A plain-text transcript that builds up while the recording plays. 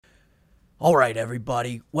All right,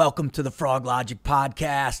 everybody. Welcome to the Froglogic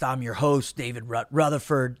podcast. I'm your host, David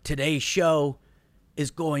Rutherford. Today's show is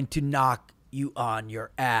going to knock you on your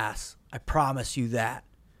ass. I promise you that.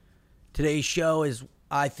 Today's show is,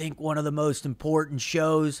 I think, one of the most important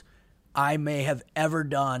shows I may have ever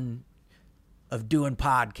done of doing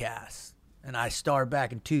podcasts. And I started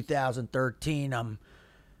back in 2013. I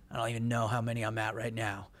don't even know how many I'm at right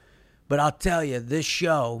now. But I'll tell you, this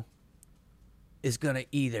show is going to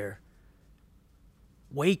either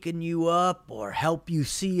waken you up or help you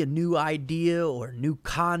see a new idea or a new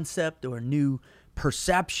concept or a new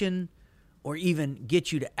perception, or even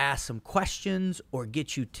get you to ask some questions or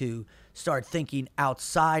get you to start thinking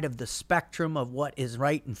outside of the spectrum of what is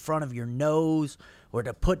right in front of your nose, or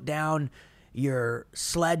to put down your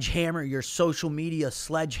sledgehammer, your social media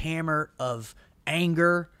sledgehammer of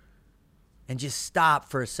anger, and just stop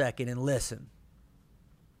for a second and listen.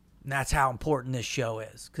 And that's how important this show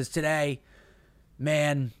is. Because today,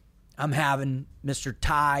 man, I'm having Mr.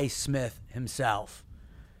 Ty Smith himself.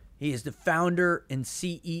 He is the founder and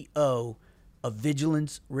CEO of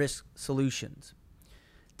Vigilance Risk Solutions.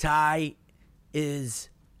 Ty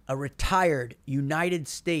is a retired United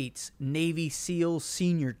States Navy SEAL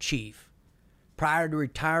Senior Chief. Prior to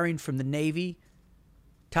retiring from the Navy,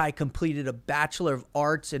 Ty completed a Bachelor of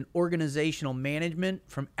Arts in Organizational Management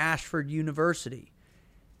from Ashford University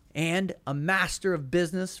and a Master of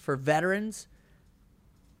Business for Veterans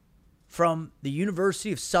from the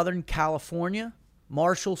University of Southern California,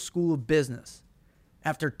 Marshall School of Business.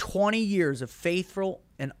 After 20 years of faithful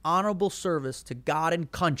and honorable service to God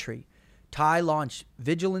and country, Ty launched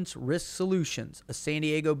Vigilance Risk Solutions, a San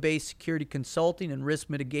Diego-based security consulting and risk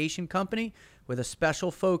mitigation company with a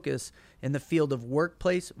special focus in the field of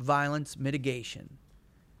workplace violence mitigation.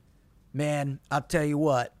 Man, I'll tell you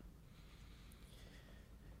what,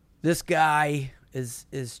 this guy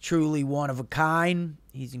is truly one of a kind.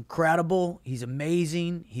 He's incredible. He's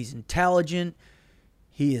amazing. He's intelligent.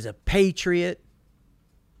 He is a patriot.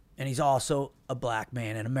 And he's also a black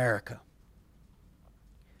man in America.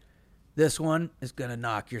 This one is going to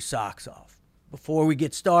knock your socks off. Before we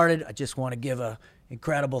get started, I just want to give an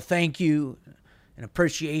incredible thank you and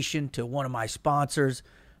appreciation to one of my sponsors,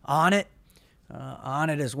 Onnit.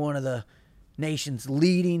 Onnit is one of the nation's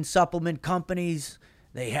leading supplement companies.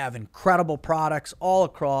 They have incredible products all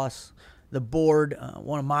across the board.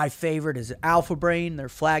 One of my favorite is Alpha Brain, their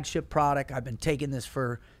flagship product. I've been taking this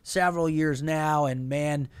for several years now, and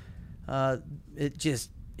man,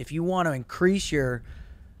 if you want to increase your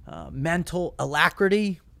mental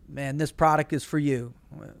alacrity, man, this product is for you.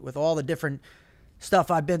 With all the different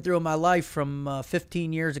stuff I've been through in my life, from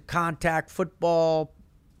 15 years of contact football,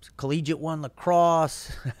 collegiate one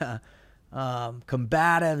lacrosse,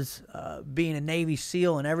 combatives, being a Navy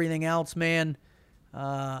SEAL and everything else, man,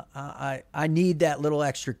 I need that little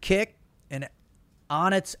extra kick, and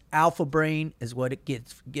Onnit's Alpha Brain is what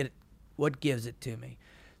what gives it to me.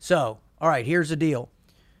 So, all right, here's the deal.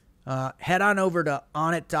 Head on over to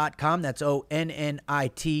onnit.com. That's ONNIT.com,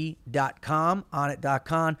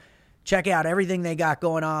 onnit.com. Check out everything they got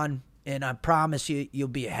going on, and I promise you, you'll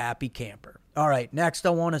be a happy camper. All right, next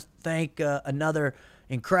I want to thank another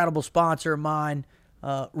incredible sponsor of mine,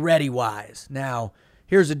 ReadyWise. Now,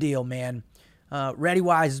 here's the deal, man.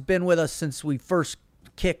 ReadyWise has been with us since we first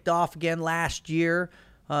kicked off again last year.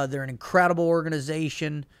 They're an incredible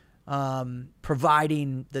organization,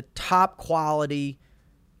 providing the top quality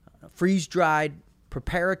freeze-dried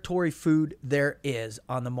preparatory food there is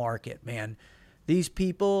on the market, man. These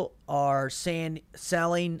people are selling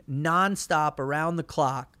nonstop around the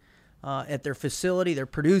clock at their facility. They're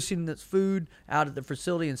producing this food out of the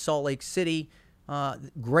facility in Salt Lake City.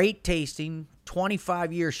 Great tasting,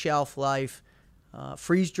 25-year shelf life,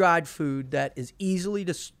 freeze-dried food that is easy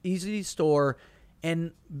to store,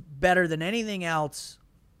 and better than anything else,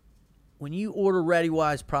 when you order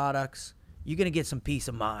ReadyWise products, you're going to get some peace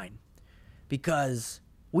of mind, because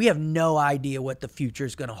we have no idea what the future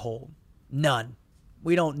is going to hold. None.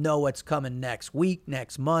 We don't know what's coming next week,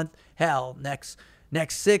 next month, hell, next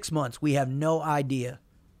 6 months. We have no idea.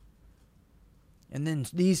 And then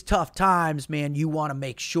these tough times, man, you want to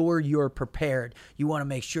make sure you're prepared. You want to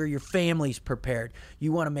make sure your family's prepared.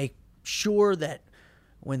 You want to make sure that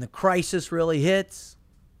when the crisis really hits,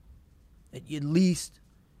 that at least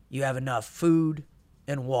you have enough food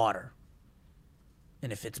and water.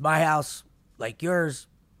 And if it's my house, like yours,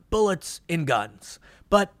 bullets and guns.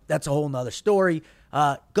 But that's a whole nother story.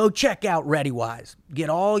 Go check out ReadyWise. Get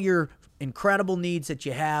all your incredible needs that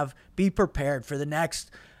you have. Be prepared for the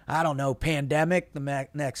next, pandemic, the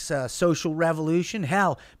next social revolution.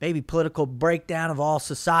 Hell, maybe political breakdown of all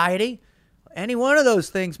society. Any one of those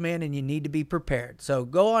things, man, and you need to be prepared. So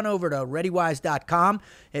go on over to readywise.com,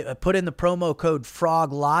 put in the promo code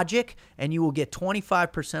Froglogic, and you will get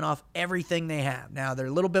 25% off everything they have. Now, they're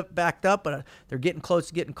a little bit backed up, but they're getting close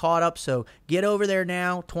to getting caught up. So get over there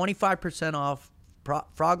now, 25% off,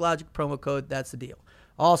 Froglogic promo code. That's the deal.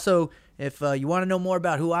 Also, if you want to know more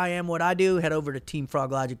about who I am, what I do, head over to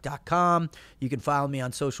teamfroglogic.com. You can follow me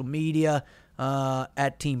on social media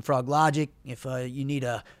at Team Froglogic. If you need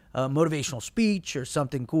a motivational speech or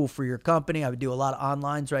something cool for your company, I would do a lot of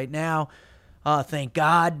onlines right now. Thank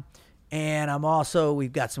God. And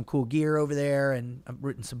we've got some cool gear over there, and I've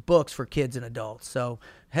written some books for kids and adults. So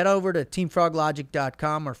head over to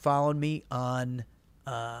teamfroglogic.com or follow me on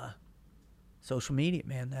social media,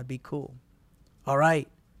 man. That'd be cool. All right.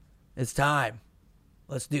 It's time.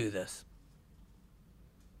 Let's do this.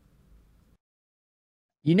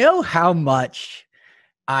 You know how much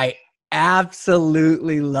I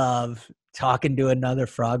absolutely love talking to another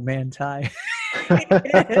frogman, Ty?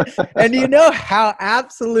 And you know how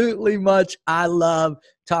absolutely much I love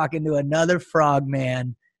talking to another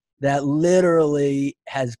frogman that literally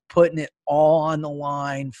has putting it all on the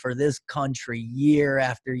line for this country year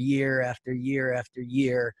after year after year after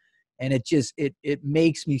year. And it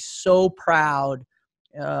makes me so proud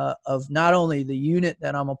of not only the unit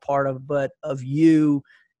that I'm a part of, but of you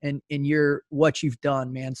and what you've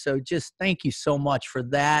done, man. So just thank you so much for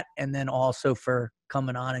that. And then also for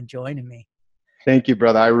coming on and joining me. Thank you,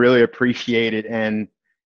 brother. I really appreciate it. And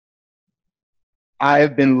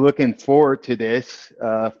I've been looking forward to this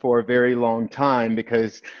for a very long time,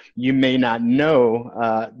 because you may not know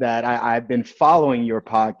that I've been following your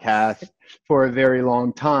podcast for a very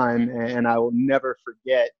long time, and I will never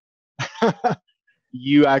forget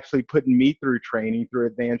you actually putting me through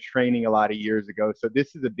advanced training a lot of years ago. So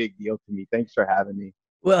this is a big deal to me. Thanks for having me.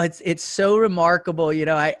 Well, it's so remarkable. You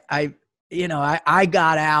know, I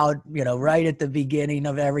got out, right at the beginning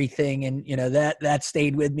of everything, and that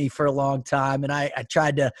stayed with me for a long time. And I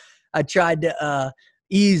tried to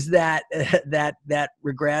ease that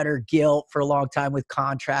regret or guilt for a long time with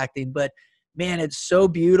contracting. But man, it's so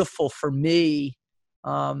beautiful for me.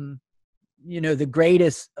 The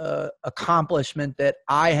greatest accomplishment that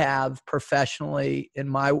I have professionally in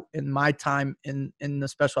my time in the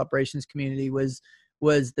special operations community was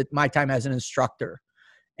my time as an instructor.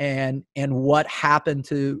 And what happened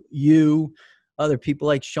to you, other people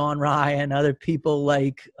like Sean Ryan, other people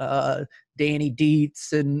like Danny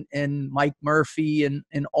Dietz and Mike Murphy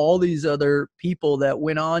and all these other people that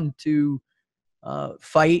went on to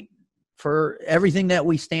fight for everything that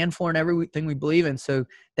we stand for and everything we believe in. So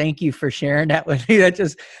thank you for sharing that with me.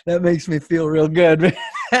 That makes me feel real good.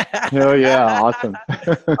 Oh yeah, awesome.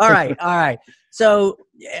 All right. So,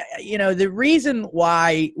 the reason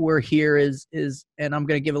why we're here is, and I'm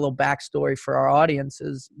going to give a little backstory for our audience,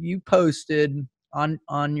 is you posted on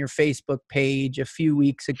your Facebook page a few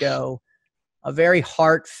weeks ago a very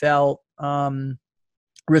heartfelt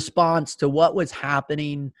response to what was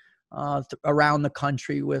happening around the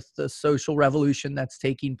country with the social revolution that's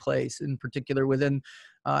taking place, in particular within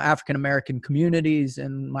African-American communities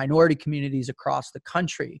and minority communities across the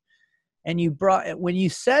country. And when you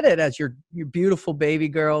said it, as your beautiful baby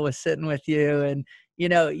girl was sitting with you, and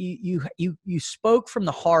you spoke from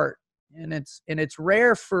the heart, and it's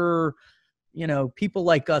rare for people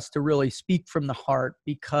like us to really speak from the heart,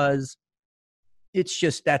 because it's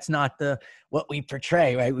just, that's not what we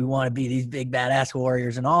portray, right? We want to be these big badass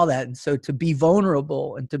warriors and all that. And so to be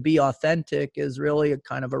vulnerable and to be authentic is really a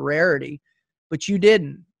kind of a rarity, but you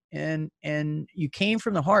didn't. And you came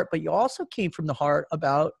from the heart, but you also came from the heart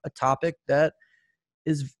about a topic that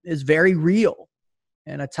is very real,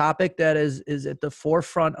 and a topic that is at the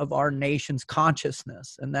forefront of our nation's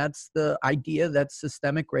consciousness. And that's the idea that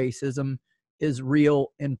systemic racism is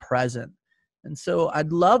real and present. And so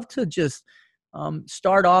I'd love to just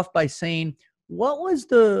start off by saying, what was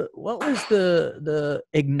the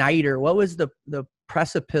igniter? What was the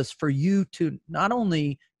precipice for you to not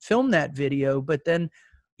only film that video, but then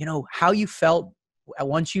how you felt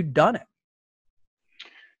once you'd done it?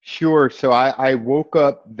 Sure. So I woke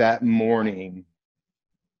up that morning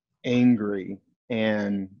angry,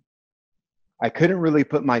 and I couldn't really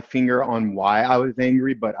put my finger on why I was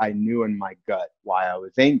angry, but I knew in my gut why I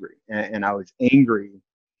was angry. And I was angry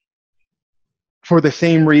for the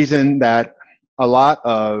same reason that a lot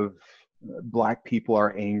of Black people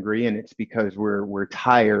are angry, and it's because we're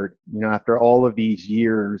tired. After all of these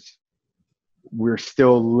years, we're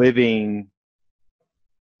still living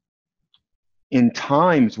in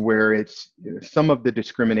times where some of the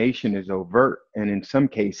discrimination is overt, and in some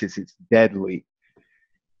cases it's deadly.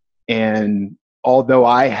 And although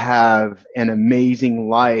I have an amazing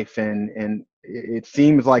life and it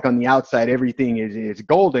seems like on the outside everything is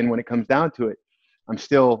golden, when it comes down to it, I'm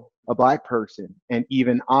still a Black person. And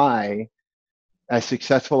even I, as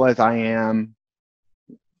successful as I am,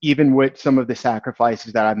 even with some of the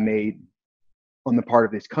sacrifices that I've made on the part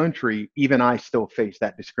of this country, even I still face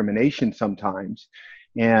that discrimination sometimes.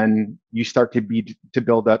 And you start to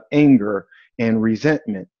build up anger and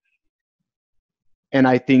resentment. And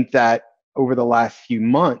I think that over the last few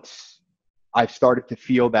months, I've started to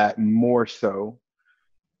feel that more so.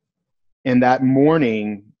 And that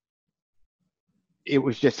morning, it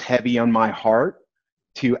was just heavy on my heart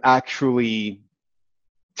to actually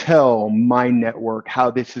tell my network how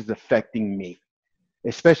this is affecting me,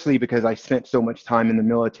 especially because I spent so much time in the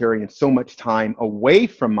military and so much time away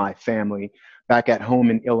from my family back at home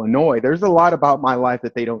in Illinois. There's a lot about my life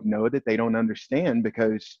that they don't know, that they don't understand,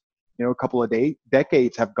 because a couple of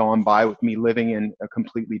decades have gone by with me living in a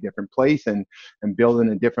completely different place and building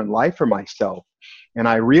a different life for myself. And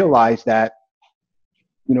I realized that,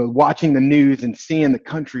 watching the news and seeing the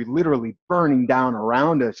country literally burning down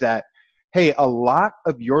around us, that, hey, a lot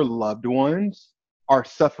of your loved ones are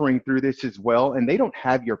suffering through this as well, and they don't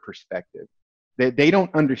have your perspective. They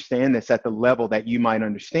don't understand this at the level that you might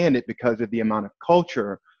understand it, because of the amount of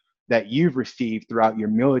culture that you've received throughout your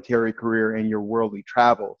military career and your worldly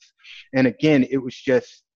travels. And again, it was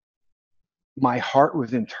just, my heart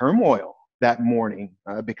was in turmoil that morning,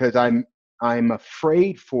 because I'm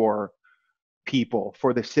afraid for people,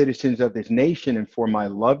 for the citizens of this nation, and for my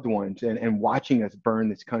loved ones, and watching us burn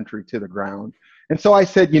this country to the ground. And so I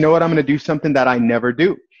said, you know what, I'm going to do something that I never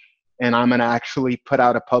do. And I'm going to actually put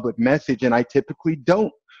out a public message. And I typically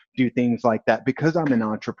don't do things like that, because I'm an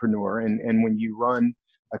entrepreneur. And when you run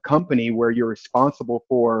a company where you're responsible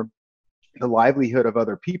for the livelihood of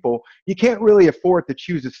other people, you can't really afford to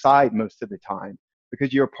choose a side most of the time,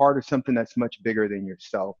 because you're a part of something that's much bigger than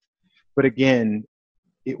yourself. But again,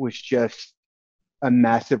 it was just a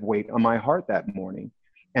massive weight on my heart that morning.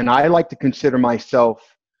 And I like to consider myself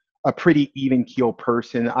a pretty even keel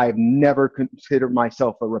person. I've never considered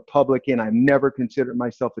myself a Republican. I've never considered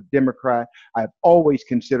myself a Democrat. I've always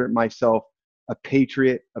considered myself a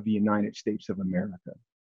patriot of the United States of America.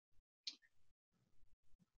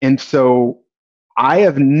 And so I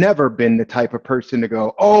have never been the type of person to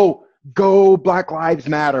go, oh, go Black Lives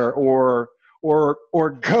Matter, or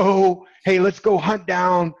go, hey, let's go hunt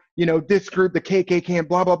down, this group, the KKK, and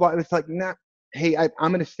blah, blah, blah. It's like, nah, hey,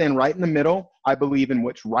 I'm going to stand right in the middle. I believe in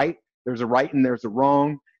what's right. There's a right and there's a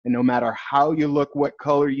wrong. And no matter how you look, what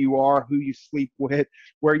color you are, who you sleep with,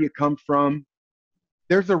 where you come from,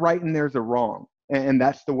 there's a right and there's a wrong. And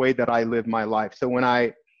that's the way that I live my life. So when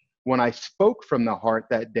I spoke from the heart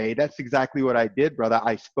that day, that's exactly what I did, brother.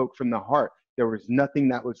 I spoke from the heart. There was nothing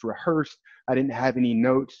that was rehearsed. I didn't have any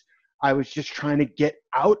notes. I was just trying to get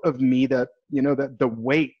out of me the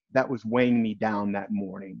weight that was weighing me down that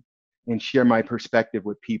morning, and share my perspective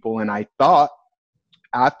with people. And I thought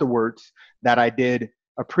afterwards that I did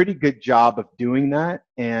a pretty good job of doing that,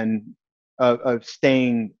 and of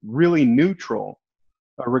staying really neutral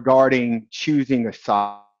regarding choosing a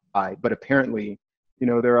side. But apparently,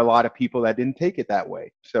 there are a lot of people that didn't take it that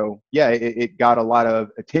way. So yeah, it got a lot of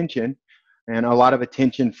attention, and a lot of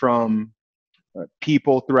attention from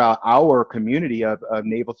people throughout our community of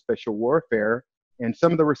Naval Special Warfare. And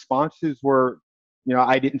some of the responses were,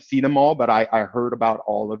 I didn't see them all, but I heard about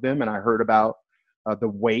all of them, and I heard about the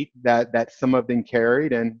weight that some of them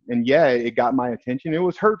carried. And yeah, it got my attention. It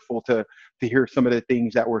was hurtful to hear some of the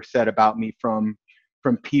things that were said about me from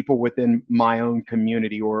people within my own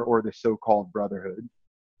community, or the so-called brotherhood.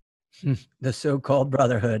 The so-called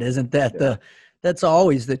brotherhood. Isn't that that's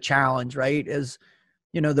always the challenge, right? Is,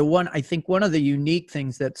 I think one of the unique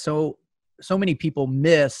things that so many people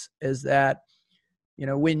miss is that,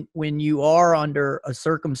 when you are under a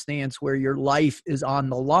circumstance where your life is on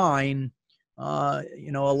the line, a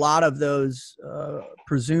lot of those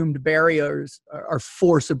presumed barriers are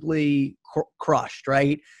forcibly crushed,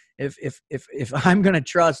 right? If I'm going to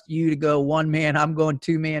trust you to go one man, I'm going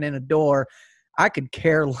two man in a door, I could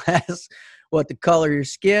care less what the color of your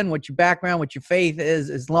skin, what your background, what your faith is,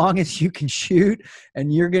 as long as you can shoot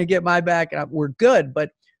and you're going to get my back, we're good. But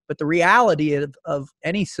the reality of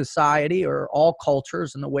any society, or all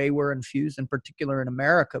cultures, and the way we're infused, in particular in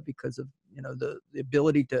America, because of the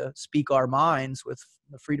ability to speak our minds with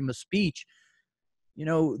the freedom of speech,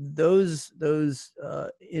 those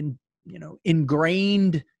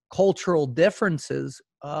ingrained cultural differences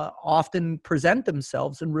often present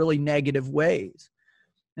themselves in really negative ways.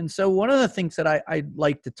 And so one of the things that I'd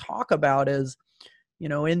like to talk about is,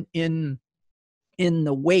 in in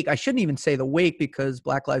the wake, I shouldn't even say the wake, because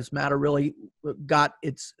Black Lives Matter really got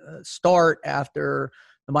its start after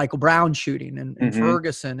the Michael Brown shooting in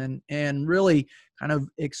Ferguson, and really kind of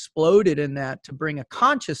exploded in that to bring a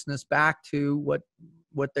consciousness back to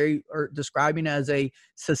what they are describing as a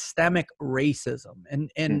systemic racism.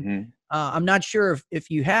 And I'm not sure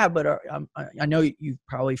if you have, but I know you're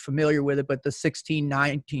probably familiar with it, but the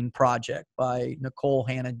 1619 Project by Nicole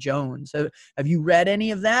Hannah Jones. Have you read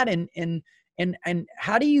any of that? And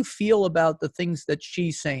how do you feel about the things that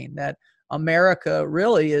she's saying, that America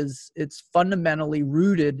really it's fundamentally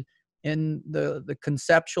rooted in the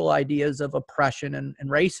conceptual ideas of oppression and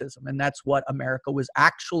racism. And that's what America was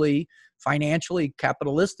actually financially,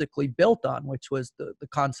 capitalistically built on, which was the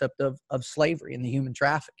concept of slavery and the human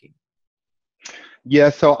trafficking.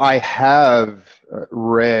 Yeah, so I have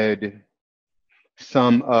read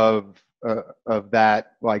some of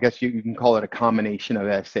that. Well, I guess you can call it a combination of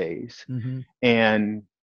essays. And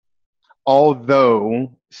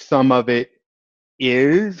although some of it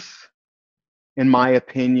is, in my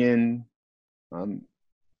opinion,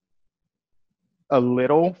 a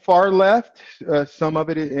little far left, some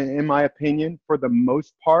of it, in my opinion, for the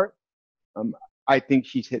most part, I think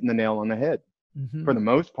she's hitting the nail on the head for the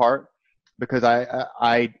most part, because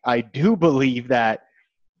I do believe that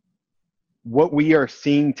what we are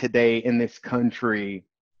seeing today in this country,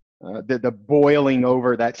 the boiling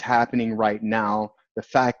over that's happening right now, the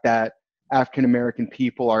fact that African American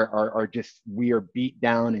people are just, we are beat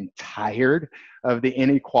down and tired of the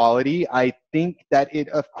inequality. I think that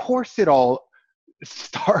of course it all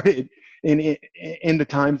started in the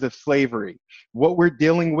times of slavery. What we're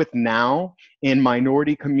dealing with now in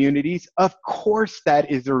minority communities, of course that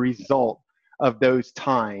is a result of those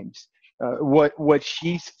times. What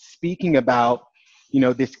she's speaking about,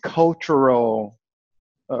 this cultural,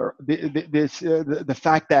 the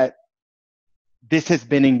fact that this has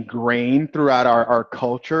been ingrained throughout our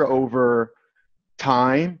culture over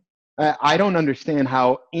time. I don't understand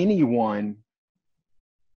how anyone,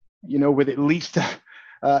 with at least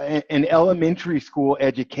an elementary school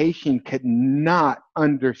education could not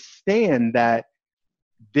understand that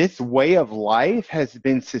this way of life has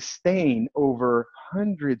been sustained over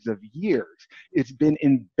hundreds of years. It's been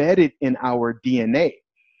embedded in our DNA,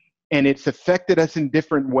 and it's affected us in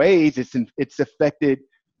different ways. It's affected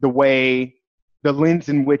the lens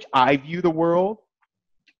in which I view the world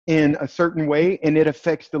in a certain way, and it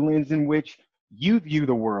affects the lens in which you view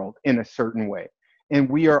the world in a certain way. And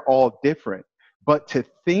we are all different. But to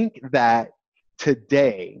think that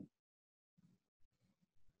today,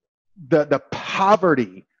 the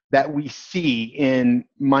poverty that we see in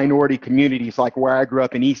minority communities, like where I grew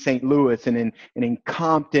up in East St. Louis and in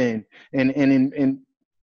Compton and in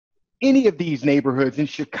any of these neighborhoods in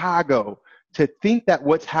Chicago, to think that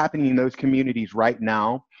what's happening in those communities right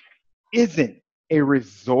now isn't a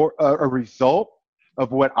result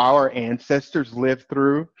of what our ancestors lived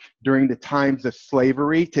through during the times of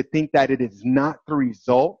slavery, to think that it is not the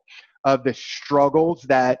result of the struggles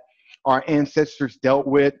that our ancestors dealt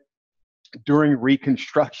with during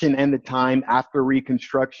Reconstruction and the time after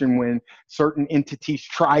Reconstruction, when certain entities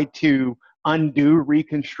tried to undo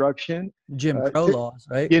Reconstruction. Jim Crow laws,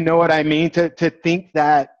 right? You know what I mean? To think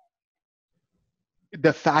that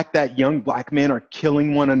the fact that young Black men are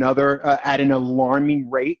killing one another at an alarming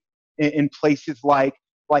rate in places like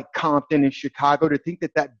Compton and Chicago, to think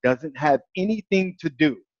that doesn't have anything to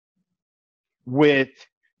do with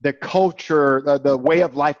the culture, the way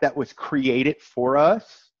of life that was created for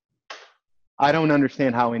us. I don't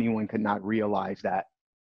understand how anyone could not realize that.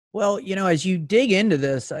 Well, as you dig into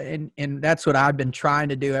this, and that's what I've been trying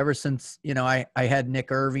to do ever since, I had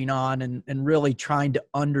Nick Irving on, and really trying to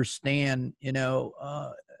understand,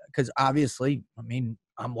 because obviously, I mean,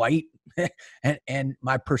 I'm white and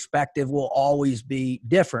my perspective will always be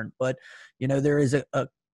different, but, there is a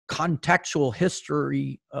contextual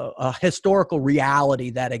history, a historical reality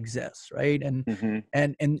that exists, right?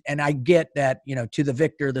 And I get that, to the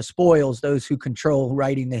victor, the spoils, those who control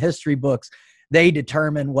writing the history books, they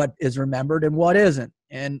determine what is remembered and what isn't.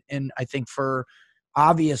 And I think for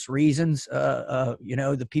obvious reasons,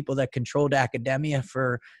 the people that controlled academia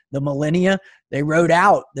for the millennia, they wrote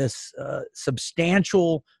out this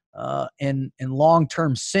substantial and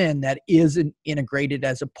long-term sin that isn't integrated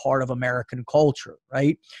as a part of American culture,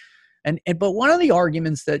 right? But one of the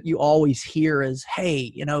arguments that you always hear is,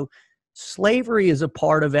 hey, slavery is a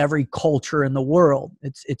part of every culture in the world.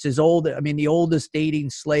 It's as old. I mean, the oldest dating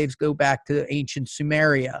slaves go back to ancient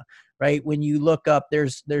Sumeria, right? When you look up,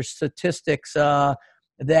 there's statistics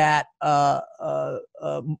that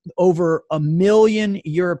over 1 million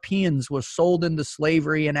Europeans was sold into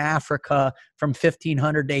slavery in Africa from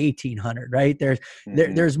 1500 to 1800. Right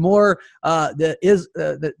there's more.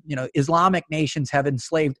 Islamic nations have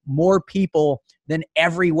enslaved more people than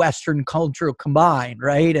every Western culture combined.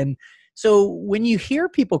 Right, and so when you hear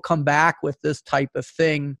people come back with this type of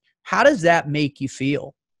thing, how does that make you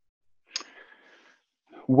feel?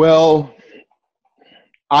 Well,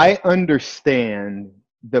 I understand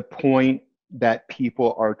the point that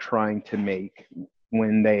people are trying to make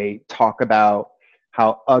when they talk about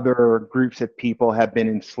how other groups of people have been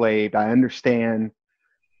enslaved. I understand,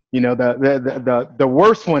 the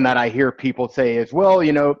worst one that I hear people say is, well,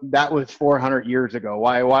 that was 400 years ago.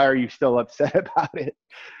 Why are you still upset about it?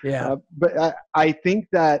 Yeah. But I think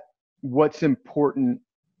that what's important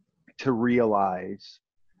to realize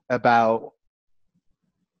about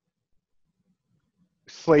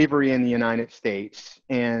slavery in the United States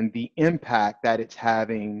and the impact that it's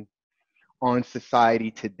having on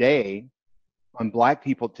society today, on Black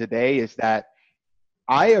people today, is that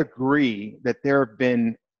I agree that there have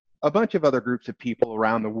been a bunch of other groups of people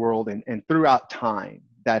around the world and throughout time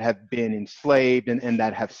that have been enslaved and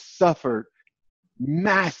that have suffered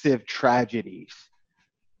massive tragedies.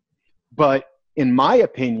 But in my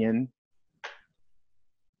opinion,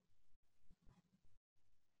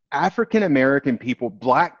 African American people,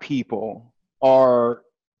 Black people, are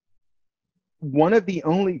one of the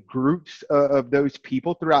only groups of those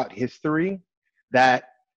people throughout history that,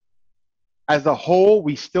 as a whole,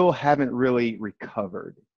 we still haven't really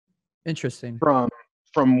recovered. Interesting.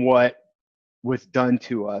 From what was done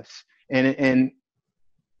to us. And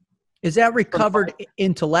is that recovered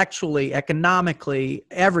intellectually, economically,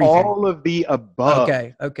 everything? All of the above.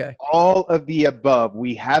 Okay. All of the above.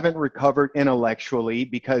 We haven't recovered intellectually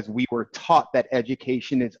because we were taught that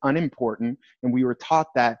education is unimportant, and we were taught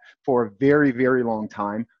that for a very, very long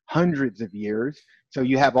time, hundreds of years. So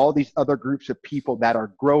you have all these other groups of people that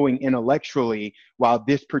are growing intellectually while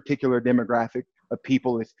this particular demographic of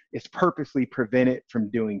people is purposely prevented from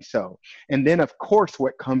doing so. And then, of course,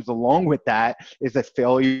 what comes along with that is a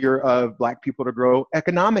failure of Black people to grow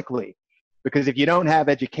economically. Because if you don't have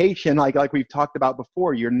education, like we've talked about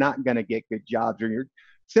before, you're not going to get good jobs, or you're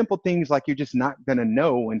simple things like you're just not going to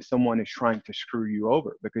know when someone is trying to screw you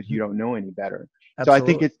over because you don't know any better.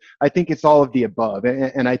 Absolutely. So I think it's all of the above.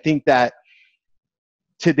 And I think that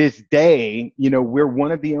to this day, we're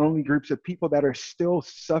one of the only groups of people that are still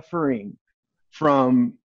suffering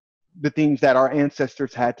from the things that our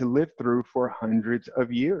ancestors had to live through for hundreds of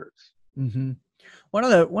years. Mm-hmm. One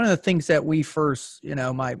of the things that we first,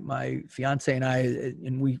 my fiance and I,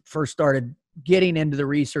 and we first started getting into the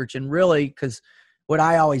research, and really, because what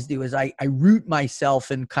I always do is I root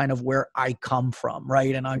myself in kind of where I come from,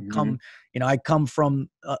 right? And I come from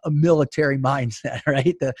a military mindset,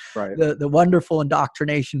 right? The wonderful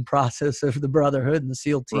indoctrination process of the Brotherhood and the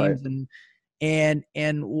SEAL teams, right.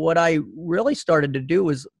 And what I really started to do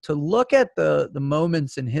was to look at the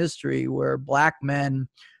moments in history where Black men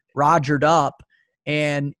rogered up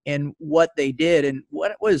and what they did. And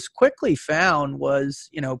what was quickly found was,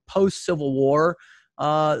 post Civil War,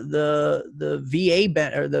 the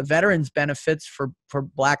VA or the veterans benefits for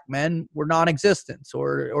Black men were non-existent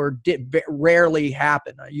or did rarely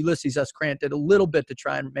happen. Ulysses S. Grant did a little bit to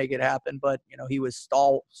try and make it happen, but he was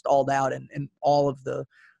stalled out in all of the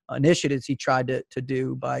initiatives he tried to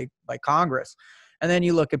do by Congress. And then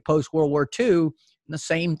you look at post World War II, and the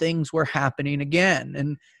same things were happening again.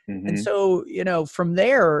 And so, from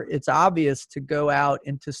there, it's obvious to go out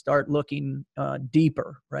and to start looking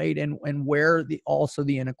deeper, right? And where also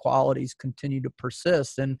the inequalities continue to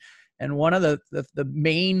persist. And one of the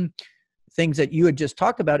main things that you had just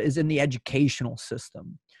talked about is in the educational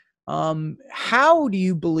system. How do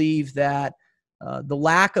you believe that the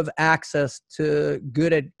lack of access to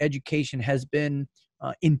good education has been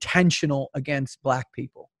intentional against Black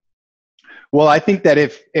people? Well, I think that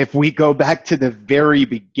if we go back to the very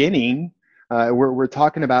beginning, we're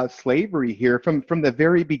talking about slavery here from the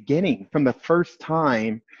very beginning, from the first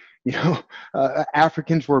time,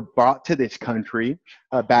 Africans were brought to this country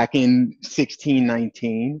back in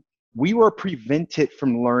 1619. We were prevented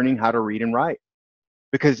from learning how to read and write,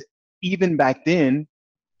 because even back then,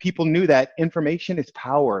 people knew that information is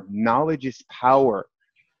power, knowledge is power.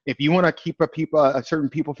 If you want to keep a certain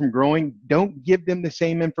people from growing, don't give them the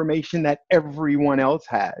same information that everyone else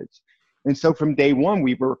has. And so from day one,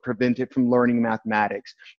 we were prevented from learning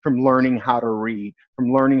mathematics, from learning how to read,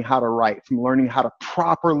 from learning how to write, from learning how to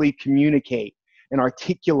properly communicate and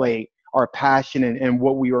articulate our passion and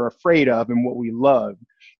what we were afraid of and what we loved.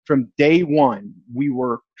 From day one, we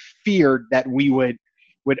were feared that we would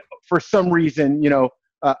would for some reason,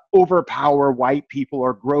 overpower white people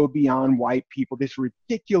or grow beyond white people, this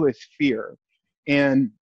ridiculous fear.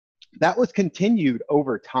 And that was continued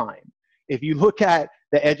over time. If you look at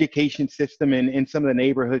the education system in some of the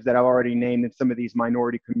neighborhoods that I've already named in some of these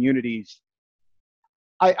minority communities,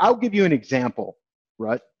 I'll give you an example,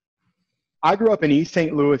 Rut. I grew up in East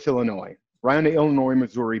St. Louis, Illinois, right on the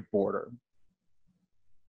Illinois-Missouri border.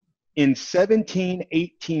 In 17,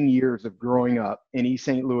 18 years of growing up in East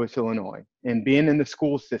St. Louis, Illinois, and being in the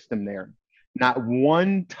school system there, not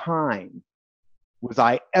one time was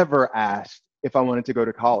I ever asked if I wanted to go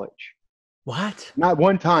to college. What? Not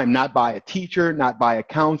one time, not by a teacher, not by a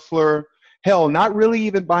counselor, hell, not really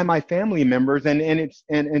even by my family members. And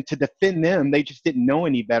to defend them, they just didn't know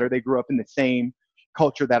any better. They grew up in the same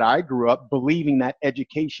culture that I grew up, believing that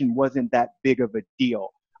education wasn't that big of a deal.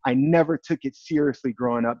 I never took it seriously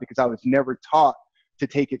growing up because I was never taught to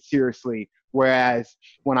take it seriously. Whereas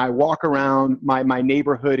when I walk around my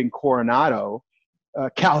neighborhood in Coronado,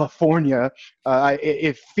 California,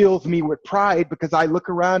 it fills me with pride because I look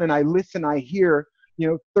around and I listen, I hear,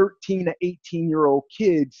 13 to 18-year-old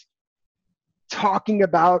kids talking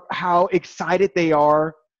about how excited they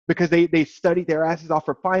are because they studied their asses off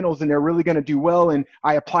for finals and they're really going to do well. And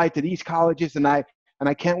I applied to these colleges and I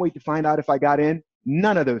can't wait to find out if I got in.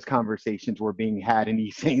 None of those conversations were being had in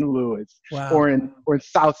East St. Louis. Wow. or in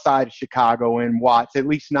South Side of Chicago and Watts, at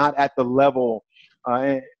least not at the level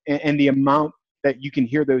and the amount that you can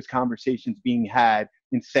hear those conversations being had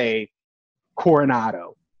in, say,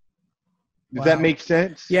 Coronado. Does that make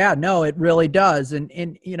sense? Yeah, no, it really does. And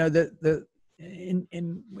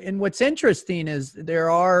what's interesting is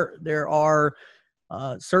there are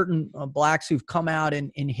certain blacks who've come out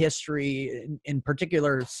in history, in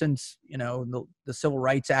particular since the Civil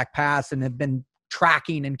Rights Act passed, and have been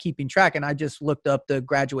tracking and keeping track. And I just looked up the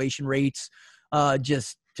graduation rates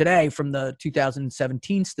just today from the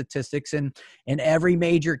 2017 statistics, and in every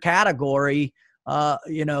major category,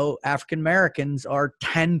 African Americans are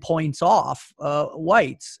 10 points off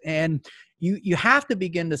whites. And you have to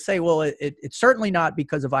begin to say, well, it's certainly not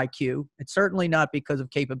because of IQ. It's certainly not because of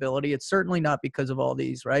capability. It's certainly not because of all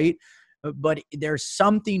these, right? But there's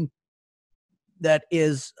something that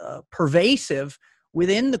is pervasive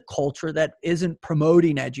within the culture that isn't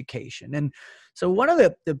promoting education. And so one of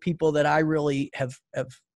the people that I really have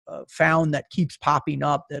found that keeps popping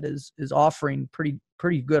up that is offering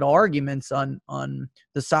pretty good arguments on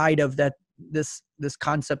the side of that this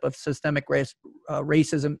concept of systemic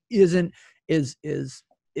racism isn't as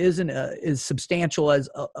substantial as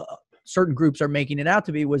certain groups are making it out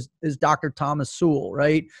to be is Dr. Thomas Sowell,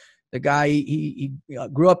 right? The guy, he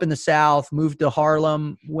grew up in the South, moved to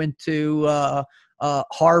Harlem, went to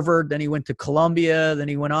Harvard, then he went to Columbia, then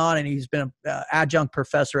he went on and he's been an adjunct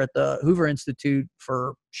professor at the Hoover Institute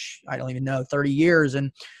for, I don't even know, 30 years.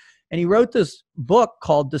 And he wrote this book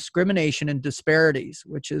called Discrimination and Disparities,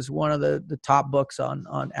 which is one of the top books on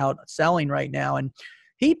outselling right now. And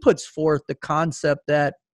he puts forth the concept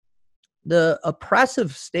that the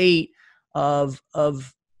oppressive state of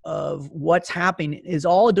what's happening is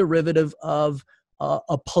all a derivative of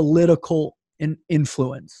a political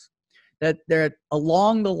influence. That they're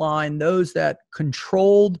along the line, those that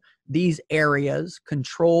controlled these areas,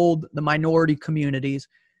 controlled the minority communities,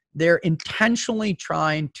 they're intentionally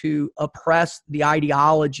trying to oppress the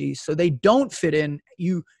ideologies so they don't fit in.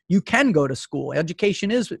 You can go to school.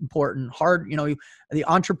 Education is important. The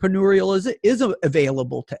entrepreneurial is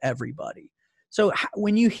available to everybody. So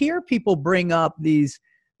when you hear people bring up these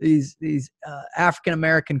African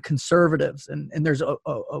American conservatives, and there's a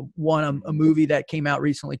movie that came out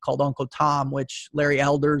recently called Uncle Tom, which Larry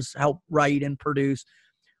Elders helped write and produce.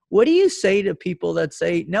 What do you say to people that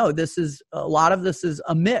say, no, a lot of this is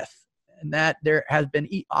a myth, and that there has been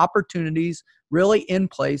opportunities really in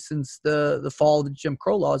place since the fall of the Jim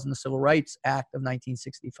Crow laws and the Civil Rights Act of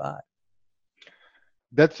 1965?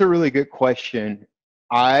 That's a really good question.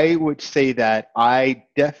 I would say that I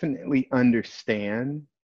definitely understand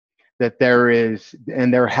that there is,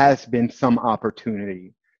 and there has been, some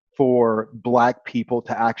opportunity for Black people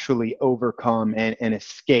to actually overcome and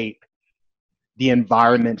escape the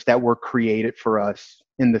environments that were created for us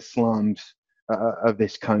in the slums of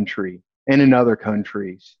this country and in other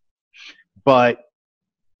countries. But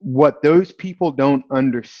what those people don't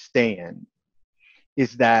understand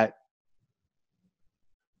is that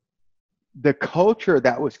the culture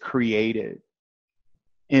that was created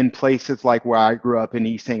in places like where I grew up in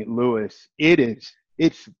East St. Louis,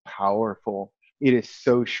 it's powerful. It is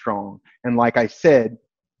so strong. And like I said,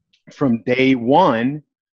 from day one,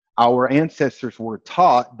 our ancestors were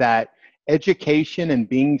taught that education and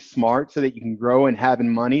being smart so that you can grow and having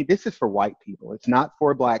money, this is for white people. It's not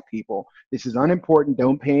for black people. This is unimportant.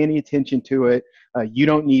 Don't pay any attention to it. You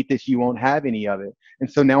don't need this. You won't have any of it.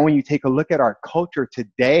 And so now when you take a look at our culture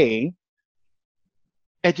today,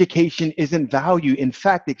 education isn't valued. In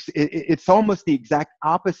fact, it's almost the exact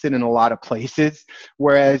opposite in a lot of places.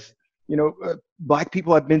 Whereas, black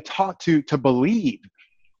people have been taught to believe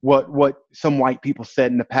what some white people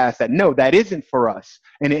said in the past, that no, that isn't for us.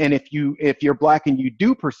 And if you're black and you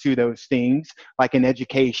do pursue those things like in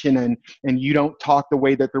education, and you don't talk the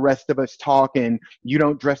way that the rest of us talk, and you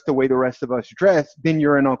don't dress the way the rest of us dress, then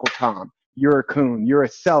you're an Uncle Tom. You're a coon. You're a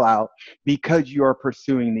sellout because you are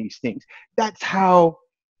pursuing these things. That's how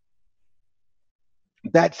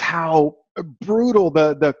brutal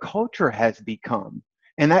the culture has become.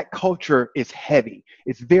 And that culture is heavy.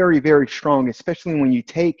 It's very, very strong, especially when you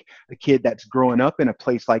take a kid that's growing up in a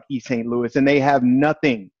place like East St. Louis and they have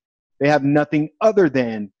nothing. They have nothing other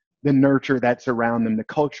than the nurture that's around them, the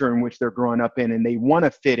culture in which they're growing up in, and they want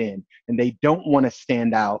to fit in, and they don't want to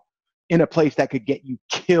stand out in a place that could get you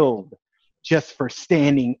killed just for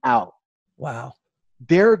standing out. Wow.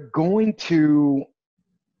 They're going to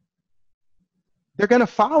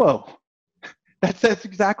follow. That's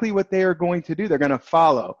exactly what they are going to do. They're going to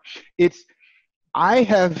follow.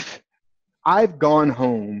 I've gone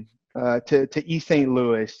home to East St.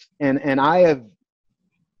 Louis, and I have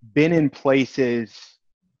been in places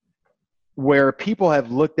where people have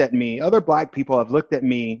looked at me, other black people have looked at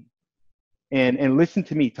me and listened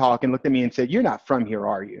to me talk and looked at me and said, "You're not from here,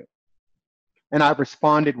 are you?" And I've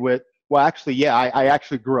responded with, "Well, actually, yeah, I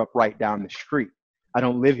actually grew up right down the street. I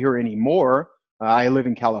don't live here anymore. I live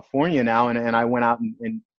in California now, and I went out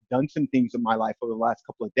and done some things in my life over the last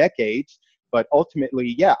couple of decades. But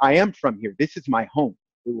ultimately, yeah, I am from here. This is my home.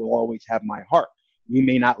 It will always have my heart. We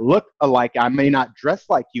may not look alike. I may not dress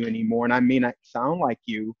like you anymore, and I may not sound like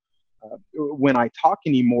you when I talk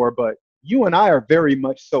anymore, but you and I are very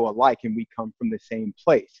much so alike, and we come from the same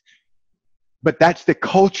place." But that's the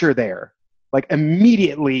culture there. Like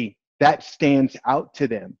immediately that stands out to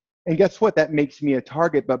them. And guess what? That makes me a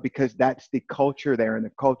target, but because that's the culture there, and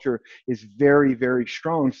the culture is very, very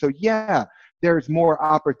strong. So yeah, there's more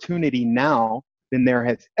opportunity now than there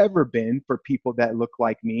has ever been for people that look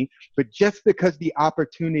like me. But just because the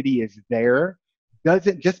opportunity is there,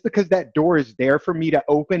 just because that door is there for me to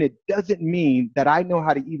open, it doesn't mean that I know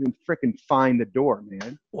how to even frickin' find the door,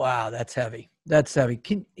 man. Wow, that's heavy. That's heavy.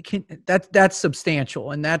 That's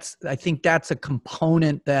substantial, and I think that's a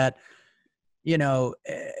component that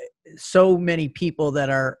so many people that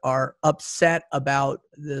are upset about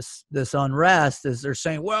this unrest is they're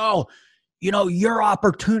saying, well, your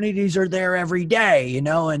opportunities are there every day,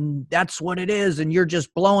 and that's what it is. And you're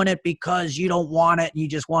just blowing it because you don't want it. And you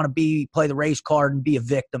just want to play the race card and be a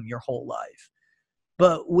victim your whole life.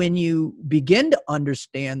 But when you begin to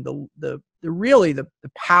understand the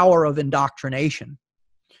power of indoctrination,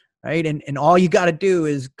 right? And all you got to do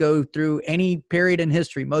is go through any period in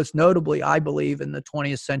history, most notably, I believe, in the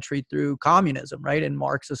 20th century through communism, right? And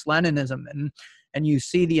Marxist-Leninism. And you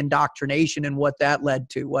see the indoctrination and what that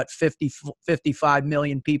led to, 55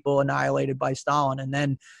 million people annihilated by Stalin. And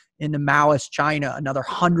then in the Maoist China, another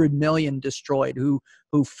 100 million destroyed who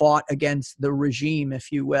fought against the regime,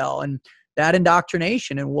 if you will. And that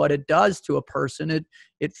indoctrination and what it does to a person,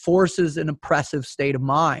 it forces an oppressive state of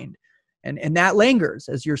mind. And that lingers,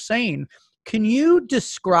 as you're saying. Can you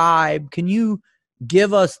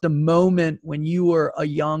give us the moment when you were a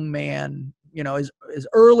young man, as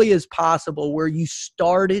early as possible, where you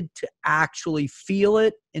started to actually feel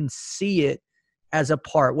it and see it as a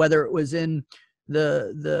part, whether it was in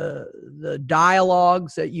the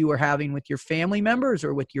dialogues that you were having with your family members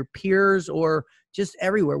or with your peers or just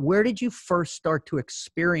everywhere? Where did you first start to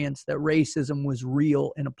experience that racism was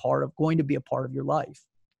real and going to be a part of your life?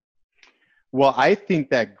 Well, I think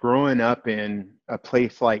that growing up in a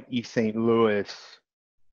place like East St. Louis,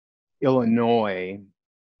 Illinois,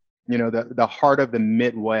 the heart of the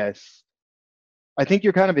Midwest, I think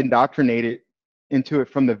you're kind of indoctrinated into it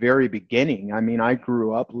from the very beginning. I mean, I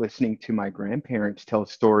grew up listening to my grandparents tell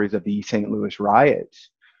stories of the East St. Louis riots.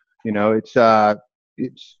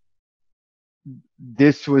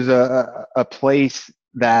 This was a place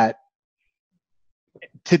that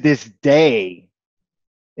to this day,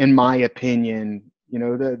 in my opinion,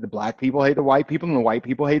 the black people hate the white people and the white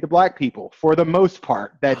people hate the black people for the most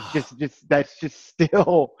part. That's just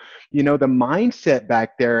still, the mindset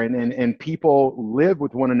back there, and people live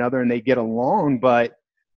with one another and they get along. But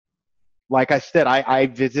like I said, I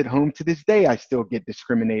visit home to this day. I still get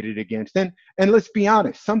discriminated against. And let's be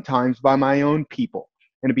honest, sometimes by my own people.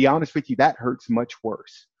 And to be honest with you, that hurts much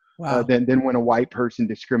worse. Wow. than when a white person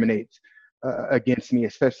discriminates against me,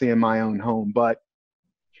 especially in my own home. But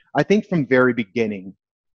I think from very beginning,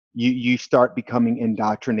 you start becoming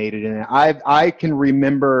indoctrinated in it. I can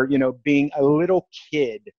remember, being a little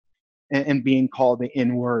kid and being called the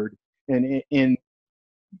N word, and in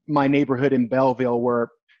my neighborhood in Belleville, where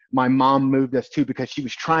my mom moved us to because she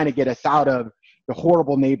was trying to get us out of the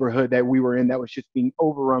horrible neighborhood that we were in that was just being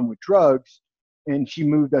overrun with drugs. And she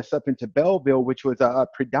moved us up into Belleville, which was a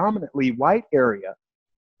predominantly white area.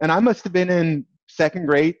 And I must have been in second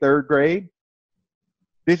grade, third grade.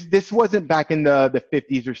 This wasn't back in the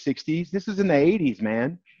 50s or 60s. This was in the 80s,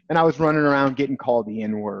 man. And I was running around getting called the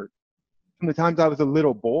N word from the times I was a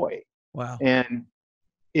little boy. Wow. And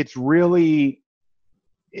it's really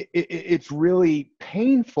it's really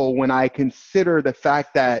painful when I consider the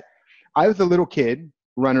fact that I was a little kid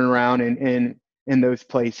running around in those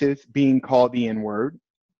places being called the N word.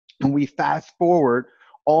 And we fast forward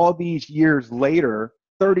all these years later,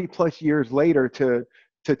 30 plus years later to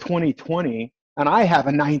 2020. And I have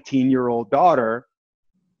a 19-year-old daughter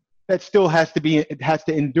that still has to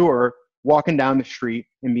endure walking down the street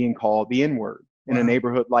and being called the N word in a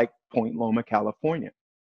neighborhood like Point Loma, California.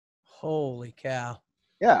 Holy cow.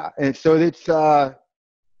 Yeah. And so it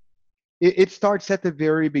starts at the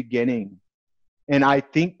very beginning. And I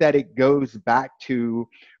think that it goes back to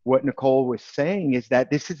what Nicole was saying, is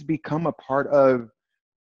that this has become a part of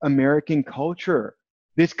American culture.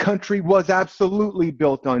 This country was absolutely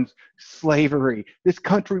built on slavery. This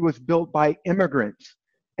country was built by immigrants.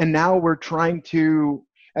 And now we're trying to,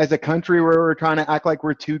 as a country, where we're trying to act like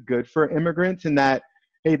we're too good for immigrants, and that,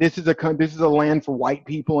 hey, this is a land for white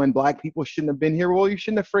people and black people shouldn't have been here. Well, you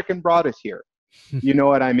shouldn't have freaking brought us here. You know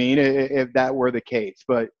what I mean? If that were the case.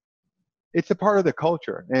 But it's a part of the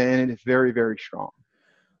culture, and it's very, very strong.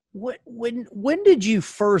 When did you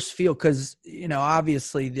first feel? Because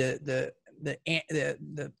obviously the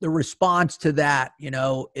response to that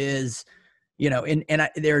is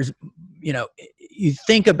there's you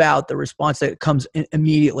think about the response that comes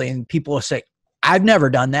immediately, and people will say, "I've never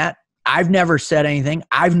done that. I've never said anything.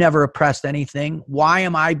 I've never oppressed anything. Why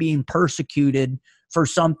am I being persecuted for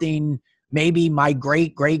something?" Maybe my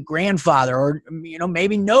great grandfather, or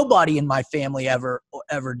maybe nobody in my family ever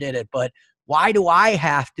did it. But why do I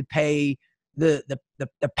have to pay the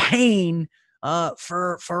pain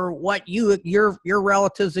for what your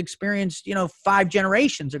relatives experienced 5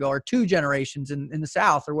 generations ago, or 2 generations in the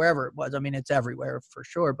South, or wherever it was? I mean, it's everywhere for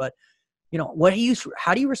sure. But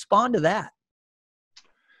how do you respond to that?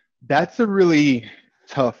 That's a really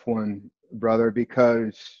tough one, brother,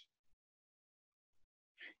 because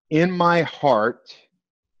in my heart,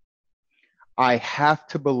 I have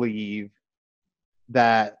to believe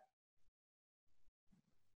that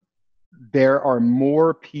there are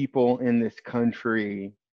more people in this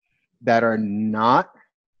country that are not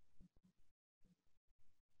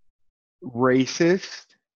racist,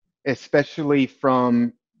 especially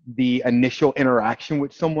from the initial interaction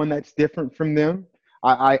with someone that's different from them.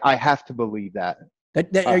 I have to believe that.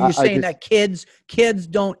 Are you saying that kids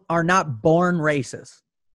are not born racist?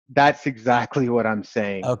 That's exactly what I'm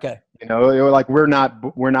saying. Okay. Like we're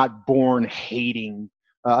not born hating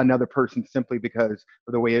another person simply because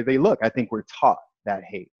of the way they look. I think we're taught that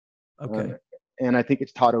hate. Okay. And I think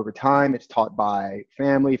it's taught over time. It's taught by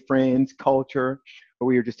family, friends, culture, what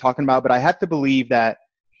we were just talking about. But I have to believe that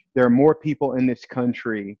there are more people in this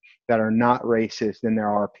country that are not racist than there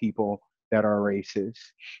are people that are racist.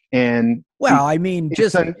 And well, I mean,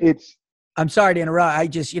 it's I'm sorry to interrupt. I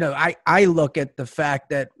just, I look at the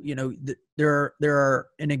fact that, there are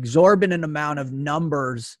an exorbitant amount of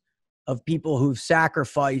numbers of people who've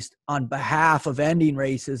sacrificed on behalf of ending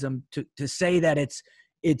racism. To say that it's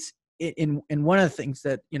in one of the things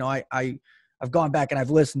that, I've gone back and I've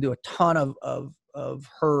listened to a ton of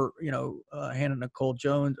her, Hannah Nicole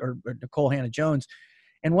Jones, or Nicole Hannah Jones.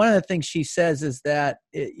 And one of the things she says is that,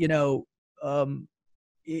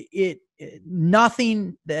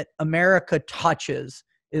 nothing that America touches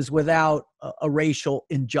is without a racial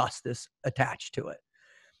injustice attached to it.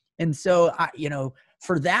 And so,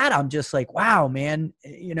 for that, I'm just like, wow, man,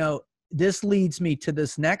 this leads me to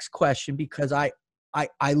this next question, because I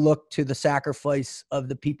look to the sacrifice of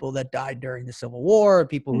the people that died during the Civil War,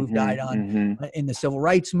 people who've died in the civil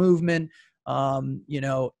rights movement, but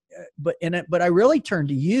I really turn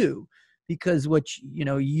to you, because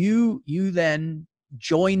you then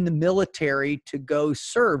joined the military to go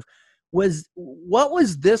serve. What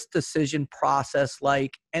was this decision process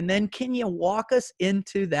like? And then can you walk us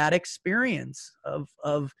into that experience of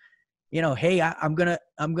hey, I'm gonna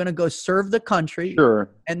go serve the country.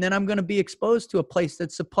 Sure. And then I'm gonna be exposed to a place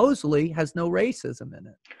that supposedly has no racism in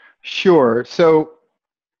it. Sure. So,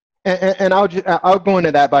 and I'll go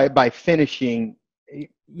into that by finishing.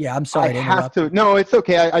 Yeah, I'm I sorry to have interrupt to. you. No, it's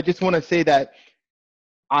okay. I just want to say that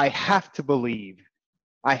I have to believe.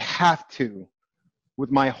 I have to,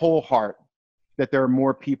 with my whole heart, that there are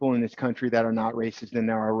more people in this country that are not racist than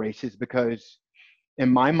there are racist. Because in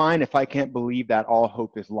my mind, if I can't believe that, all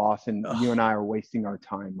hope is lost, and you and Oh, I are wasting our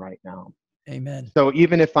time right now. amen. So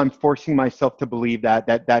even if I'm forcing myself to believe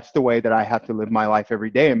that's the way that I have to live my life every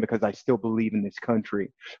day, and because I still believe in this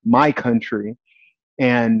country, my country,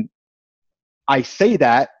 and I say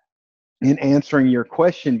that in answering your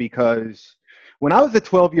question because when I was a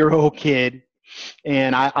 12-year-old kid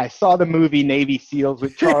and I saw the movie Navy SEALs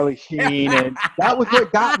with Charlie Sheen, and that was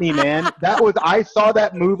what got me, man. I saw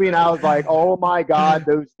that movie and I was like, oh my God,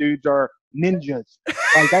 those dudes are ninjas.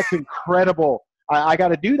 Like, that's incredible. I got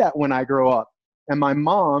to do that when I grow up. And my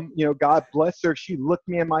mom, God bless her, she looked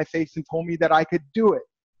me in my face and told me that I could do it.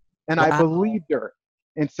 And I Wow. believed her.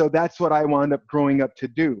 And so that's what I wound up growing up to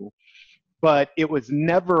do. But it was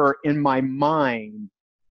never in my mind,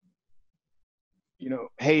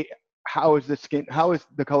 hey, how is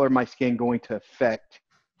the color of my skin going to affect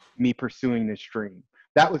me pursuing this dream?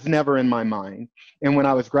 That was never in my mind. And when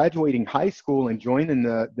I was graduating high school and joining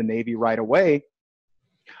the Navy right away,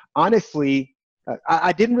 honestly,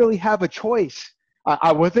 I didn't really have a choice.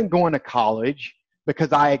 I wasn't going to college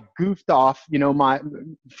because I goofed off,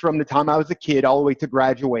 from the time I was a kid all the way to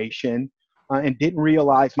graduation, and didn't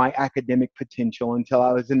realize my academic potential until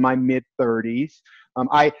I was in my mid 30s.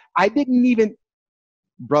 I didn't even,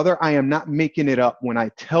 brother, I am not making it up when I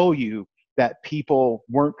tell you that people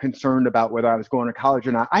weren't concerned about whether I was going to college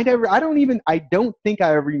or not. I don't think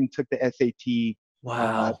I ever even took the SAT,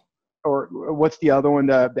 uh, Wow. or what's the other one,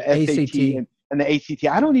 the SAT ACT. and the ACT.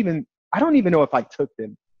 I don't even know if I took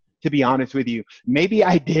them, to be honest with you. Maybe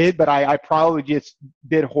I did, but I probably just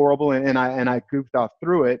did horrible, and I goofed off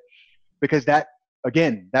through it because that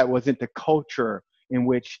wasn't the culture in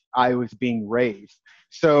which I was being raised.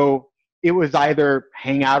 So it was either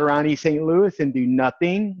hang out around East St. Louis and do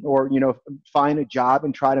nothing, or find a job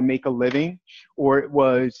and try to make a living, or it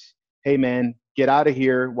was, hey man, get out of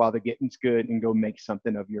here while the getting's good and go make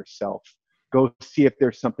something of yourself. Go see if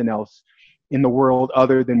there's something else in the world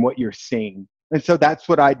other than what you're seeing. And so that's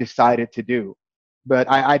what I decided to do. But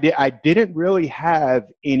I didn't really have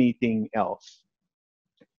anything else.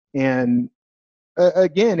 And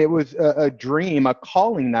again, it was a dream, a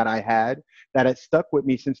calling that I had that had stuck with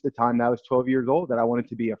me since the time that I was 12 years old, that I wanted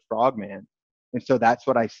to be a frogman. And so that's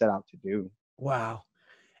what I set out to do. Wow.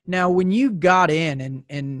 Now, when you got in,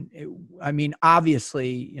 I mean,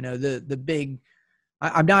 obviously, the big.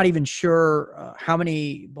 I'm not even sure how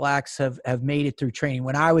many blacks have made it through training.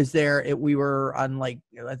 When I was there, we were on, like,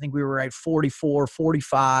 I think we were at 44,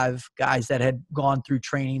 45 guys that had gone through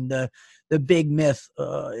training. The big myth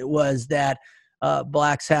was that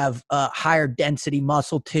blacks have higher density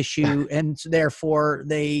muscle tissue, and so therefore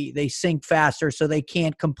they sink faster, so they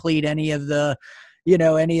can't complete any of the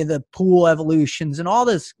pool evolutions and all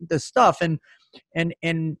this stuff. And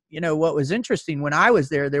what was interesting, when I was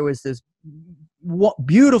there was this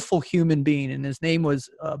beautiful human being, and his name was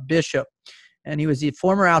Bishop, and he was the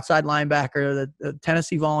former outside linebacker of the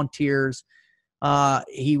Tennessee Volunteers.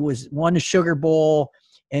 He won the Sugar Bowl,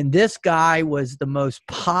 and this guy was the most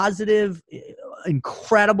positive,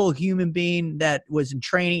 incredible human being that was in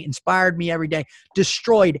training, inspired me every day,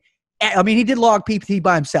 destroyed. I mean, he did log PPT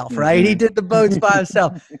by himself, right? He Mm-hmm. did the boats by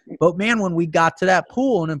himself. But man, when we got to that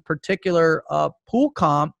pool, and in particular pool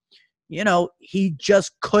comp, he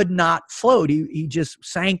just could not float. He just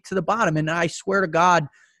sank to the bottom. And I swear to God,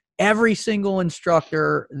 every single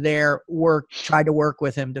instructor there tried to work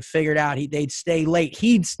with him to figure it out. They'd stay late.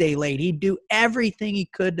 He'd stay late. He'd do everything he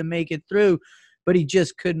could to make it through, but he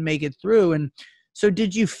just couldn't make it through. And so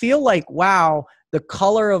did you feel like, wow, the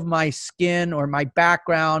color of my skin or my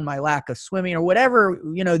background, my lack of swimming or whatever,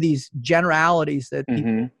 these generalities that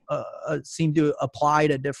Mm-hmm. people seem to apply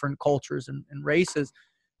to different cultures and races,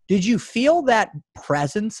 did you feel that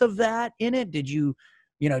presence of that in it? Did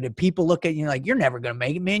people look at you like, you're never going to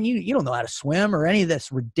make it, man? You don't know how to swim or any of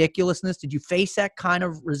this ridiculousness. Did you face that kind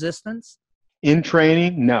of resistance? In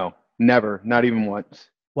training, no, never, not even once.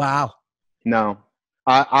 Wow. No,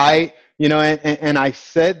 and I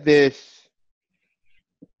said this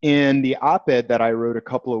in the op-ed that I wrote a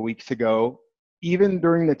couple of weeks ago. Even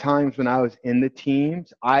during the times when I was in the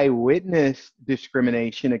teams, I witnessed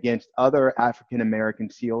discrimination against other African American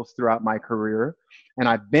SEALs throughout my career. And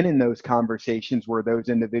I've been in those conversations where those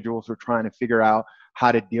individuals were trying to figure out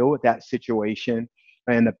how to deal with that situation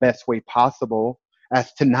in the best way possible,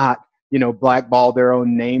 as to not blackball their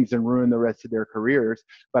own names and ruin the rest of their careers.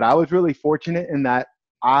 But I was really fortunate in that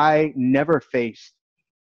I never faced,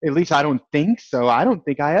 at least I don't think so. I don't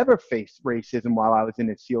think I ever faced racism while I was in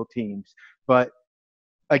the SEAL teams. But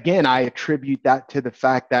again, I attribute that to the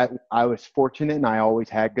fact that I was fortunate and I always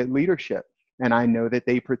had good leadership. And I know that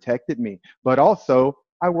they protected me. But also,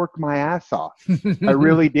 I worked my ass off. I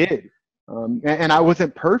really did. And I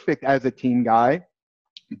wasn't perfect as a team guy,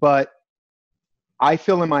 but I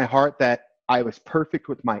feel in my heart that I was perfect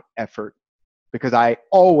with my effort because I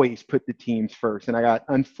always put the teams first. And I got,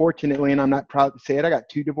 unfortunately, and I'm not proud to say it, I got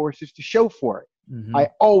 2 divorces to show for it. Mm-hmm. I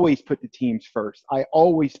always put the teams first. I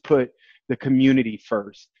always put the community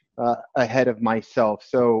first ahead of myself.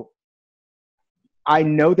 So I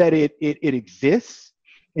know that it exists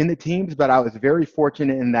in the teams, but I was very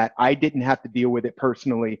fortunate in that I didn't have to deal with it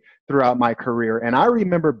personally throughout my career. And I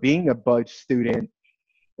remember being a Budge student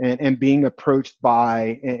and being approached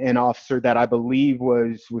by an officer that I believe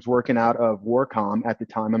was working out of Warcom at the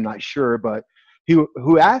time. I'm not sure, but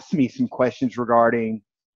who asked me some questions regarding,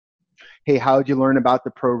 hey, how did you learn about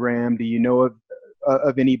the program? Do you know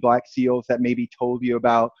of any Black SEALs that maybe told you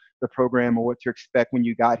about the program or what to expect when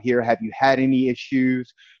you got here? Have you had any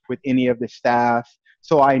issues with any of the staff?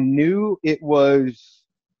 So I knew it was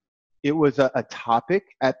a topic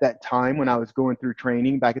at that time when I was going through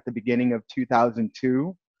training back at the beginning of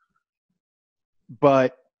 2002.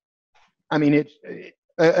 But I mean,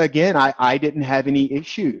 again, I didn't have any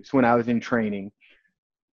issues when I was in training.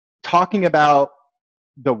 Talking about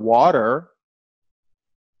the water,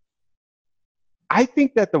 I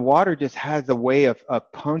think that the water just has a way of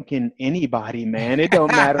punking anybody, man. It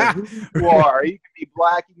don't matter who you are. You can be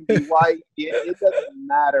Black, you can be white. It doesn't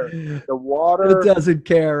matter. The water, it doesn't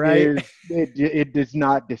care, right? It does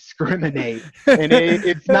not discriminate. And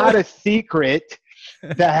it's not a secret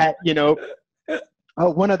that,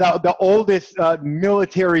 one of the oldest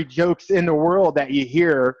military jokes in the world that you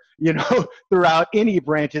hear, throughout any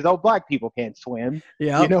branches, Black people can't swim.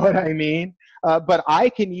 Yeah. You know what I mean? But I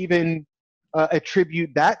can even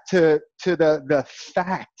attribute that to the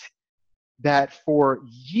fact that for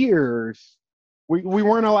years we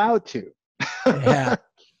weren't allowed to. Yeah.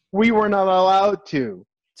 We were not allowed to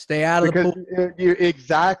stay out of the pool.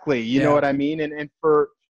 Exactly. You know what I mean? And for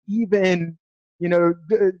even,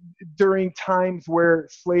 during times where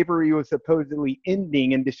slavery was supposedly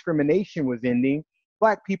ending and discrimination was ending,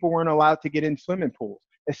 Black people weren't allowed to get in swimming pools,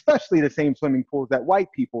 especially the same swimming pools that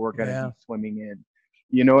white people were going to be swimming in.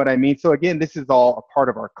 You know what I mean? So again, this is all a part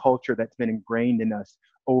of our culture that's been ingrained in us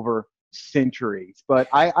over centuries. But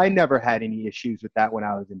I never had any issues with that when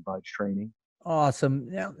I was in Budge training. Awesome.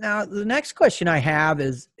 Now the next question I have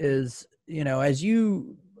is, as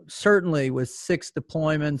you certainly with 6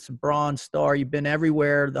 deployments, Bronze Star, you've been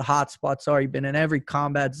everywhere the hot spots are, you've been in every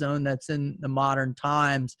combat zone that's in the modern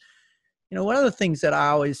times. One of the things that I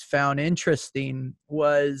always found interesting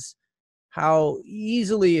was how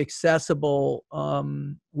easily accessible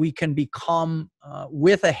we can become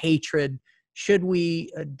with a hatred should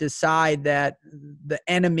we decide that the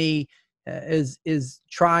enemy is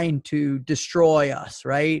trying to destroy us,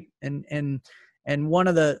 right? And one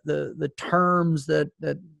of the terms that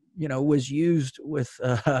was used with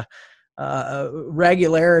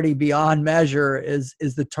regularity beyond measure is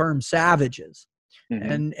the term savages.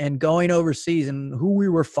 Mm-hmm. And going overseas, and who we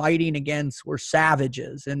were fighting against were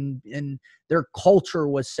savages, and their culture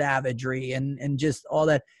was savagery, and just all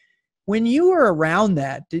that. When you were around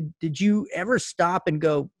that, did you ever stop and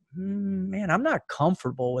go, man, I'm not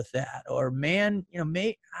comfortable with that, or man,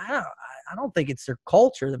 I don't think it's their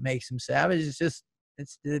culture that makes them savage. It's just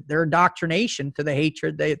it's their indoctrination to the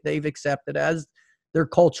hatred they've accepted as their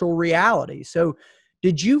cultural reality. So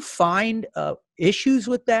did you find issues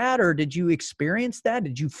with that, or did you experience that?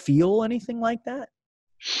 Did you feel anything like that?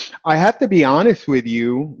 I have to be honest with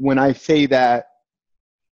you when I say that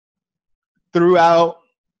throughout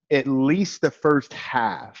at least the first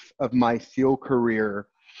half of my SEAL career,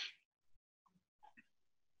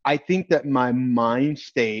 I think that my mind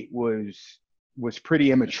state was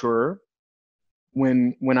pretty immature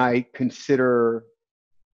when I consider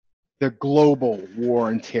the global war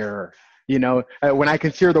on terror. When I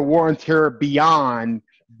consider the war on terror beyond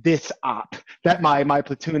this op that my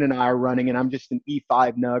platoon and I are running, and I'm just an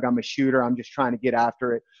E5 nug, I'm a shooter, I'm just trying to get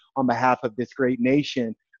after it on behalf of this great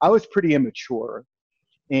nation, I was pretty immature.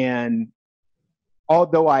 And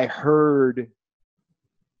although I heard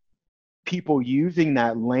people using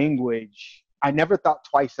that language, I never thought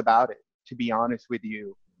twice about it, to be honest with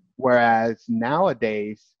you. Whereas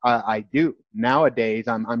nowadays, I do. Nowadays,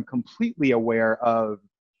 I'm completely aware of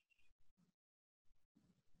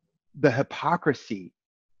the hypocrisy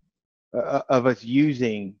of us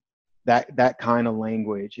using that kind of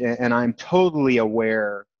language. And I'm totally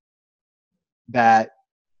aware that,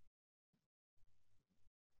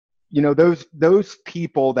 you know, those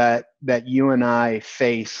people that you and I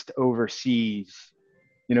faced overseas,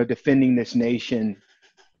 you know, defending this nation,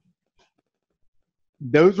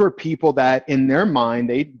 those were people that in their mind,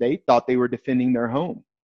 they thought they were defending their home.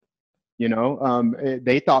 You know,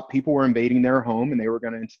 they thought people were invading their home and they were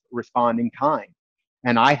going to respond in kind.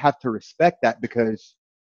 And I have to respect that because,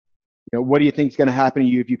 you know, what do you think is going to happen to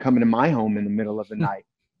you if you come into my home in the middle of the night,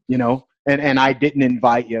 you know, and I didn't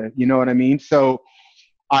invite you, you know what I mean? So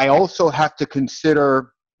I also have to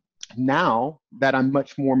consider, now that I'm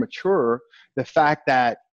much more mature, the fact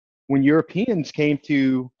that when Europeans came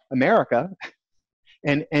to America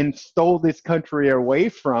and stole this country away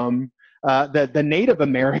from the Native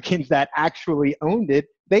Americans that actually owned it,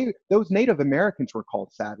 those Native Americans were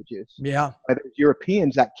called savages. Yeah.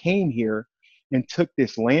 Europeans that came here and took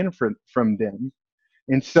this land from them.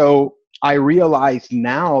 And so I realize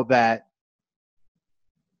now that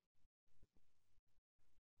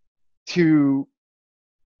to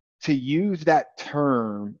use that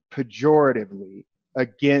term pejoratively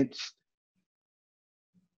against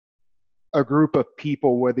a group of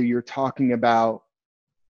people, whether you're talking about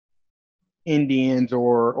Indians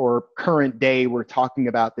or current day, we're talking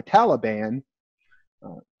about the Taliban,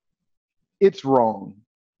 it's wrong.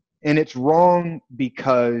 And it's wrong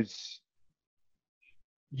because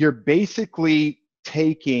you're basically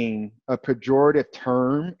taking a pejorative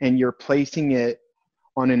term and you're placing it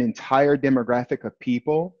on an entire demographic of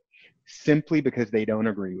people simply because they don't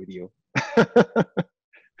agree with you.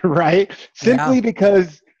 Right? Simply Yeah.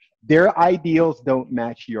 because their ideals don't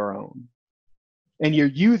match your own. And you're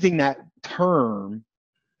using that term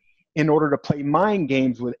in order to play mind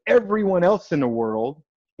games with everyone else in the world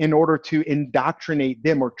in order to indoctrinate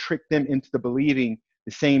them or trick them into believing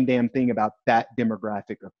the same damn thing about that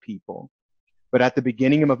demographic of people. But at the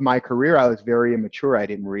beginning of my career, I was very immature. I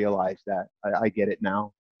didn't realize that. I get it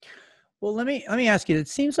now. Well, let me ask you. It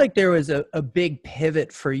seems like there was a big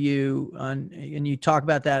pivot for you, and you talk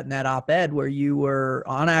about that in that op-ed where you were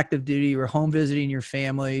on active duty, you were home visiting your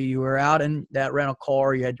family, you were out in that rental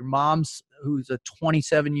car, you had your mom's, who's a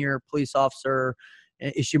 27-year police officer.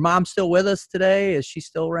 Is your mom still with us today? Is she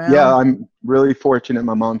still Yeah, around? I'm really fortunate.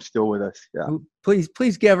 My mom's still with us. Yeah.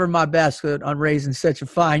 Please give her my best on raising such a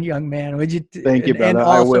fine young man, would you? Thank you, And brother.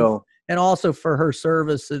 I also, will. and also for her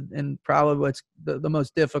service and probably what's the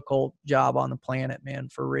most difficult job on the planet, man,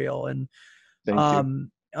 for real. And Thank you.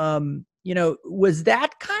 you know, was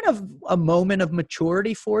that kind of a moment of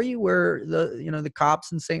maturity for you where the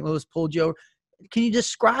cops in St. Louis pulled you over? Can you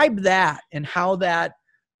describe that and how that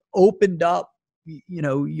opened up,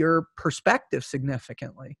 your perspective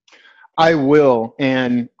significantly? I will.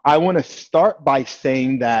 And I want to start by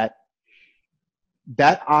saying that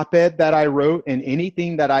op-ed that I wrote and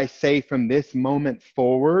anything that I say from this moment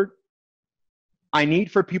forward, I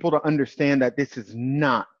need for people to understand that this is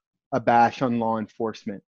not a bash on law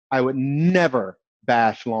enforcement. I would never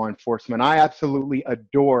bash law enforcement. I absolutely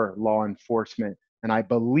adore law enforcement and I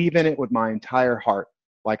believe in it with my entire heart.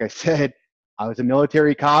 Like I said, I was a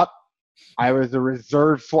military cop. I was a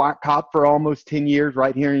reserve SWAT cop for almost 10 years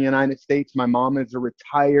right here in the United States. My mom is a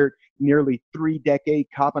retired, nearly 3-decade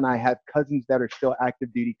cop, and I have cousins that are still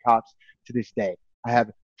active duty cops to this day. I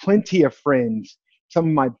have plenty of friends. Some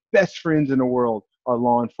of my best friends in the world are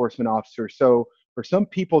law enforcement officers. So for some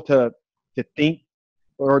people to think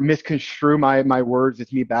or misconstrue my words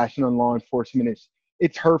as me bashing on law enforcement,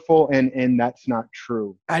 it's hurtful, and that's not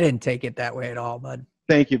true. I didn't take it that way at all, bud.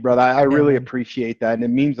 Thank you, brother. I Yeah, really man. appreciate that. And it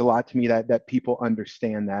means a lot to me that people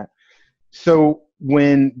understand that. So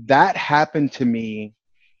when that happened to me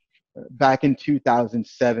back in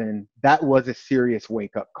 2007, that was a serious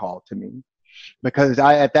wake up call to me because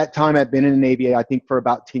at that time, I'd been in the Navy, I think for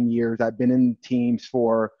about 10 years. I'd been in teams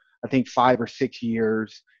for, I think 5 or 6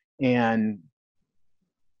 years. And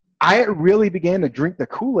I really began to drink the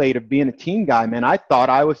Kool-Aid of being a team guy, man. I thought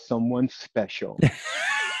I was someone special.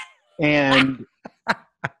 And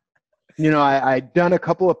I'd done a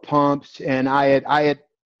couple of pumps and I had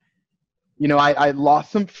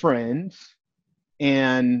lost some friends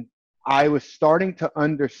and I was starting to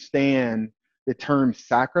understand the term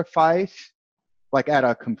sacrifice like at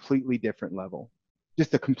a completely different level,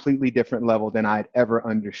 just a completely different level than I'd ever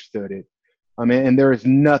understood it. I mean, and there is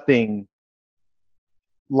nothing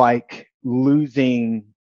like losing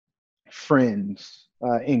friends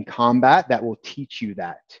in combat that will teach you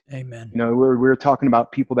that. Amen. We're talking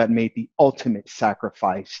about people that made the ultimate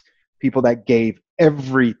sacrifice, people that gave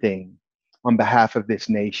everything on behalf of this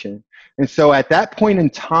nation. And so at that point in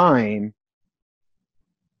time,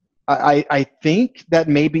 I think that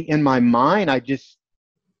maybe in my mind,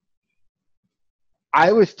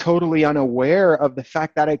 I was totally unaware of the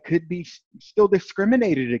fact that I could be still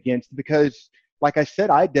discriminated against because, like I said,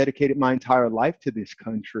 I dedicated my entire life to this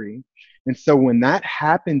country. And so when that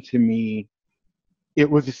happened to me, it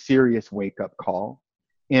was a serious wake-up call.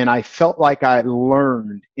 And I felt like I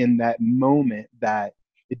learned in that moment that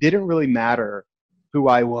it didn't really matter who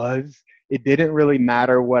I was. It didn't really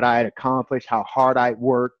matter what I had accomplished, how hard I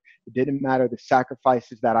worked. It didn't matter the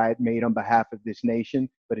sacrifices that I had made on behalf of this nation,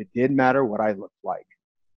 but it did matter what I looked like.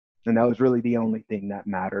 And that was really the only thing that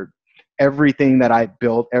mattered. Everything that I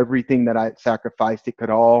built, everything that I sacrificed, it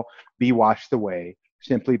could all be washed away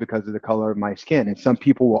simply because of the color of my skin. And some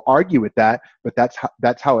people will argue with that, but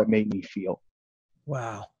that's how it made me feel.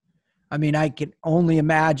 Wow. I mean, I can only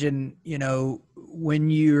imagine, when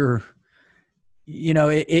you're,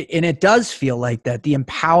 and it does feel like that, the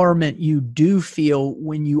empowerment you do feel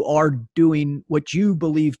when you are doing what you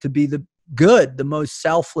believe to be the most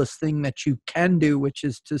selfless thing that you can do, which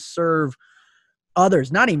is to serve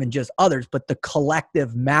others, not even just others, but the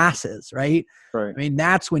collective masses, right? Right. I mean,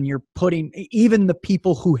 that's when you're putting even the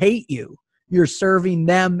people who hate you, you're serving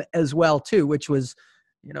them as well too, which was,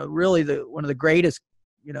 really one of the greatest,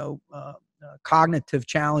 cognitive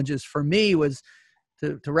challenges for me was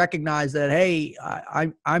to recognize that, hey,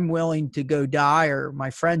 I'm willing to go die, or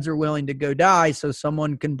my friends are willing to go die so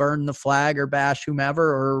someone can burn the flag or bash whomever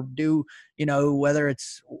or do, whether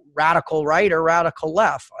it's radical right or radical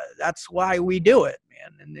left. That's why we do it,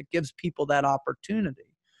 man. And it gives people that opportunity.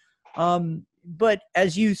 But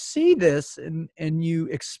as you see this and you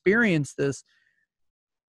experience this,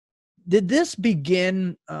 did this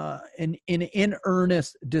begin in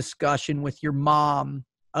earnest discussion with your mom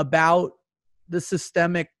about the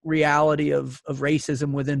systemic reality of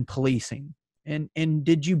racism within policing? And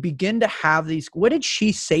did you begin to have these, what did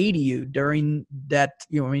she say to you during that,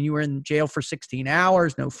 you were in jail for 16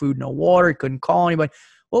 hours, no food, no water, couldn't call anybody.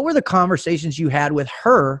 What were the conversations you had with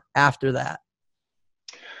her after that?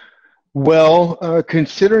 Well,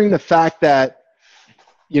 considering the fact that,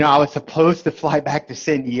 I was supposed to fly back to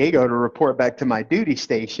San Diego to report back to my duty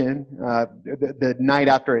station the night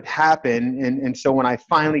after it happened. And so when I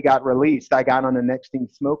finally got released, I got on the next thing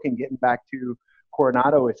smoking, getting back to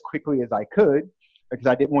Coronado as quickly as I could because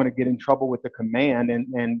I didn't want to get in trouble with the command.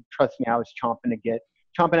 And trust me, I was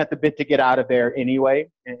chomping at the bit to get out of there anyway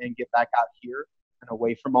and get back out here and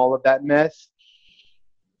away from all of that mess.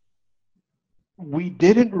 We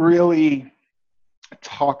didn't really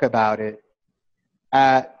talk about it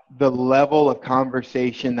at the level of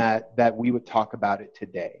conversation that we would talk about it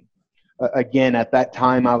today. Again, at that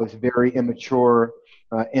time, I was very immature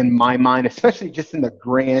in my mind, especially just in the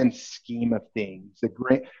grand scheme of things.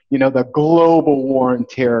 The global war on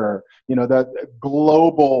terror, the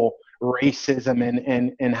global racism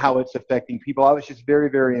and how it's affecting people. I was just very,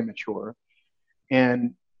 very immature.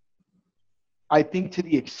 And I think to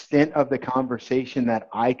the extent of the conversation that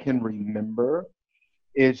I can remember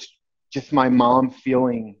is just my mom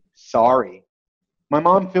feeling sorry. My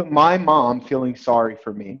mom feeling sorry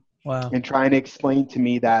for me. Wow. And trying to explain to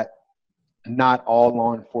me that not all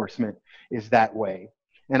law enforcement is that way.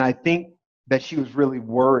 And I think that she was really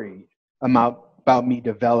worried about me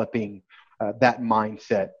developing that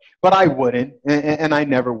mindset. But I wouldn't, and I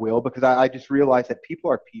never will, because I just realized that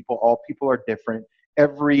people are people. All people are different.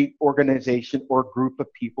 Every organization or group of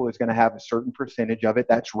people is going to have a certain percentage of it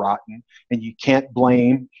that's rotten, and you can't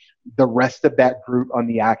blame the rest of that group on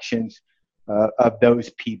the actions of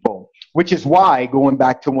those people, which is why, going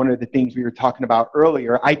back to one of the things we were talking about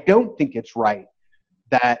earlier, I don't think it's right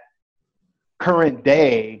that current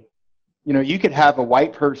day, you could have a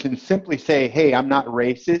white person simply say, hey, I'm not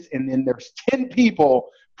racist, and then there's 10 people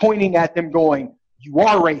pointing at them going, you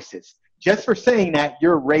are racist. Just for saying that,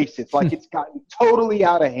 you're racist. Like it's gotten totally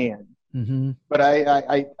out of hand. Mm-hmm. But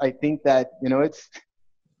I think that,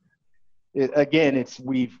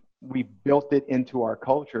 we've built it into our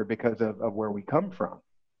culture because of where we come from.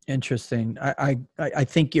 Interesting. I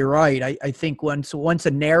think you're right. I think once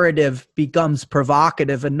a narrative becomes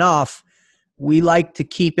provocative enough, we like to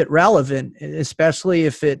keep it relevant, especially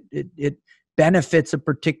if it benefits a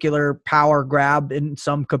particular power grab in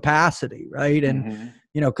some capacity, right? And Mm-hmm.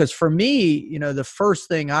 Because for me, the first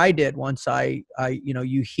thing I did once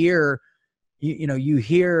you hear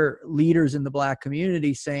leaders in the Black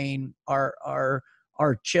community saying our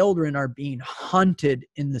children are being hunted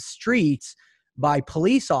in the streets. by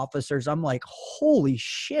police officers. I'm like, holy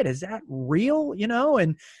shit, is that real?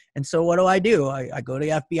 And so what do? I go to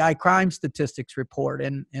the FBI crime statistics report,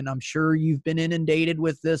 and I'm sure you've been inundated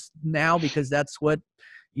with this now, because that's what,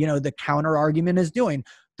 the counter argument is doing.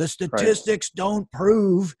 The statistics don't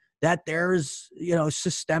prove that there's,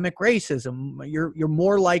 systemic racism. You're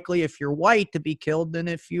more likely, if you're white, to be killed than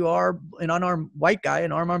if you are an unarmed white guy,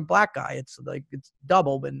 an unarmed black guy. It's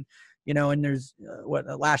double. And, and there's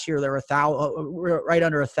last year there were right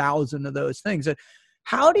under 1,000 of those things.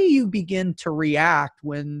 How do you begin to react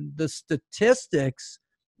when the statistics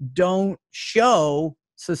don't show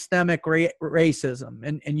systemic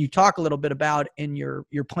racism? And you talk a little bit about in your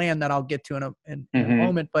plan that I'll get to in a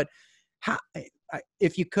moment, but how,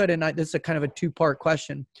 if you could, and this is a kind of a two-part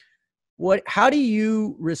question, how do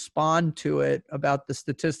you respond to it about the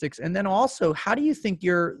statistics? And then also, how do you think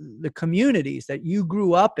the communities that you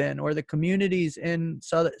grew up in, or the communities in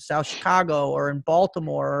South Chicago or in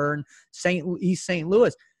Baltimore or in East St.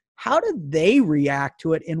 Louis, how did they react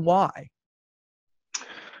to it, and why?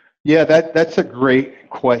 Yeah, that's a great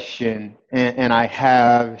question. And I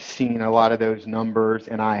have seen a lot of those numbers,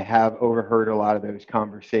 and I have overheard a lot of those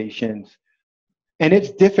conversations. And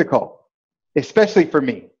it's difficult, especially for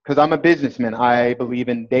me, because I'm a businessman. I believe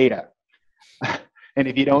in data. And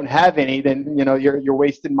if you don't have any, then you're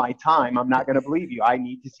wasting my time. I'm not going to believe you. I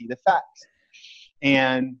need to see the facts.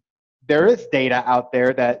 And there is data out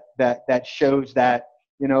there that shows that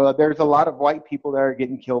there's a lot of white people that are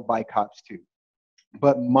getting killed by cops too.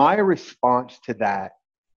 But my response to that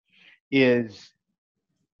is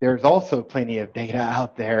there's also plenty of data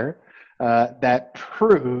out there that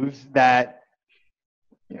proves that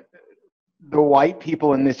the white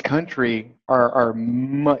people in this country are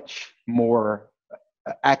much more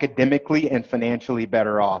academically and financially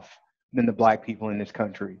better off than the black people in this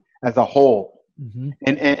country as a whole. Mm-hmm.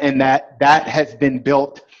 And that has been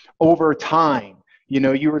built over time.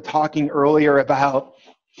 You were talking earlier about,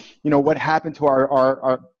 what happened to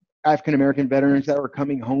our African-American veterans that were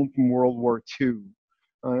coming home from World War II,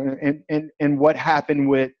 and what happened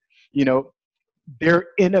with, their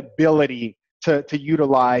inability to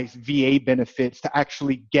utilize VA benefits to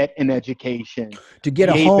actually get an education, to get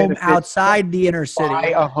a home outside the inner city,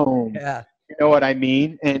 buy a home. Yeah. You know what I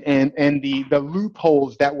mean? And the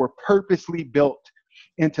loopholes that were purposely built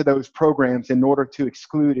into those programs in order to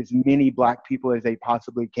exclude as many black people as they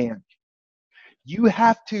possibly can. You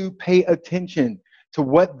have to pay attention to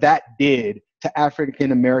what that did to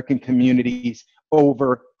African American communities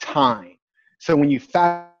over time. So when you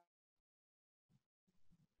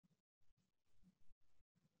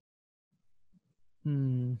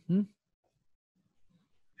Mm-hmm.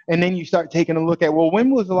 And then you start taking a look at, well,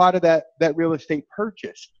 when was a lot of that real estate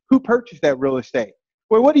purchased? Who purchased that real estate?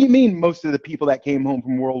 Well, what do you mean most of the people that came home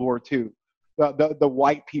from World War II? The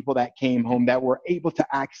white people that came home that were able to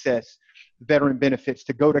access veteran benefits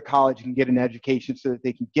to go to college and get an education so that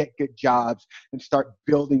they can get good jobs and start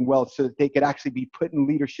building wealth so that they could actually be put in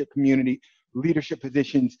leadership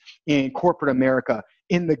positions in corporate America,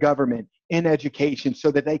 in the government, in education,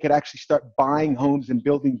 so that they could actually start buying homes and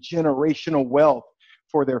building generational wealth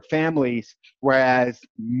for their families, whereas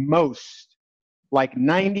most, like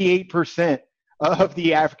 98% of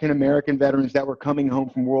the African American veterans that were coming home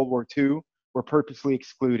from World War II were purposely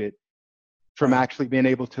excluded from actually being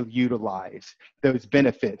able to utilize those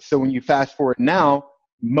benefits. So when you fast forward now,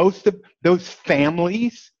 most of those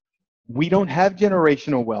families, we don't have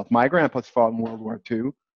generational wealth. My grandpa's fought in World War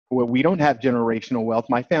II. Well, we don't have generational wealth.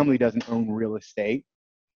 My family doesn't own real estate.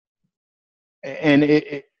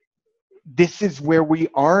 And this is where we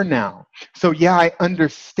are now. So yeah, I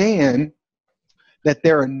understand that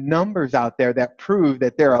there are numbers out there that prove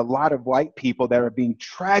that there are a lot of white people that are being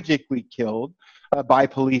tragically killed by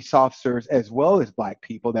police officers, as well as black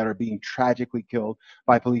people that are being tragically killed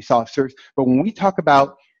by police officers. But when we talk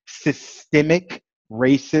about systemic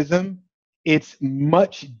racism, it's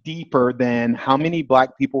much deeper than how many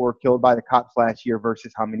black people were killed by the cops last year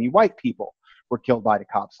versus how many white people were killed by the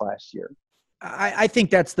cops last year. I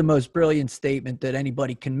think that's the most brilliant statement that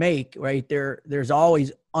anybody can make, right? There's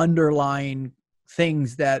always underlying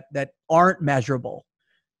things that aren't measurable.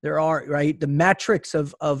 There are, right? The metrics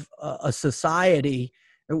of a society,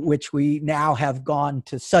 which we now have gone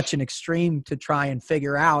to such an extreme to try and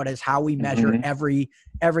figure out, is how we measure every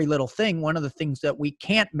little thing. One of the things that we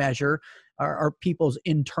can't measure are people's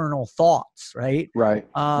internal thoughts, right? Right.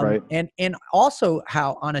 Right. And also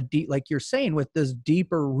how on a deep, like you're saying, with this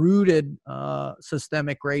deeper rooted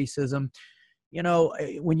systemic racism,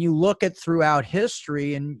 when you look at throughout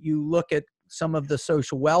history and you look at some of the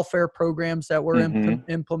social welfare programs that were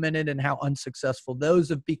implemented and how unsuccessful those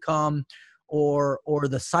have become, or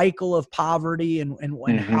the cycle of poverty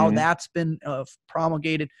and how that's been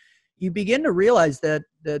promulgated, you begin to realize that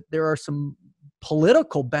there are some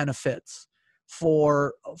political benefits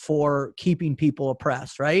for keeping people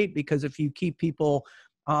oppressed, right? Because if you keep people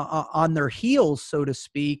on their heels, so to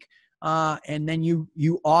speak, and then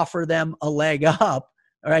you offer them a leg up,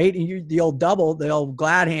 right? And the old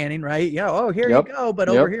glad handing, right? Oh, here you go, but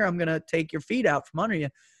over here I'm going to take your feet out from under you.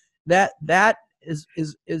 That is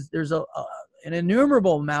there's an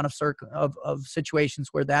innumerable amount of situations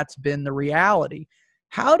where that's been the reality.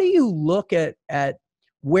 How do you look at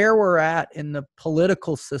where we're at in the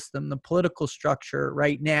political system, the political structure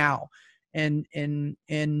right now? And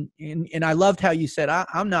I loved how you said,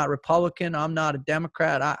 I'm not Republican, I'm not a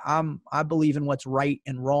Democrat, I believe in what's right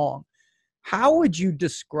and wrong. How would you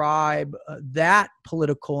describe that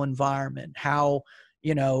political environment? How,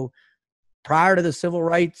 prior to the civil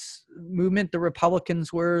rights movement, the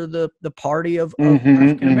Republicans were the party of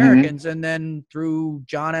African Americans. And then through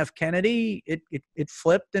John F. Kennedy, it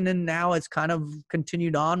flipped. And then now it's kind of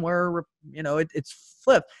continued on where, it's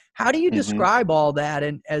flipped. How do you describe all that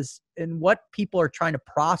and what people are trying to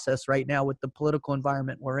process right now with the political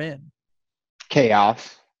environment we're in?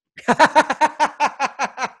 Chaos.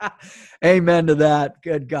 Amen to that.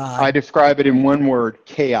 Good God. I describe it in one word: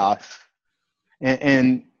 chaos.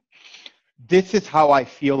 And this is how I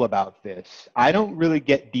feel about this. I don't really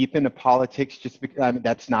get deep into politics just because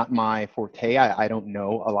that's not my forte. I don't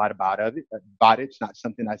know a lot about it. It's not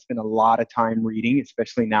something I spend a lot of time reading,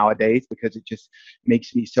 especially nowadays, because it just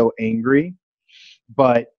makes me so angry.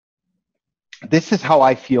 But this is how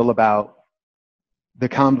I feel about the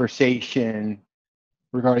conversation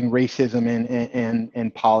regarding racism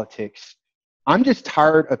and politics. I'm just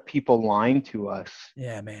tired of people lying to us.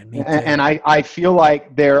 Yeah, man, me too. And I feel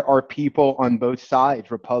like there are people on both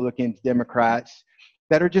sides, Republicans, Democrats,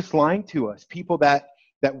 that are just lying to us. People that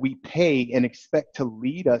we pay and expect to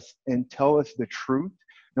lead us and tell us the truth,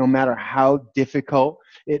 no matter how difficult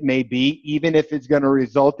it may be. Even if it's going to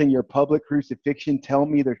result in your public crucifixion, tell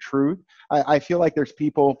me the truth. I feel like there's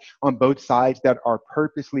people on both sides that are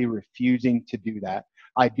purposely refusing to do that.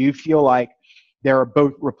 I do feel like there are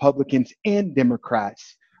both Republicans and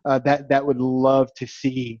Democrats that would love to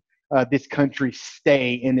see this country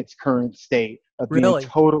stay in its current state of being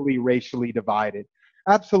totally racially divided.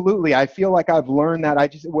 Absolutely. I feel like I've learned that I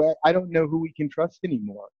don't know who we can trust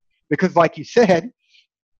anymore. Because like you said,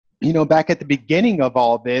 back at the beginning of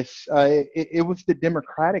all this, it was the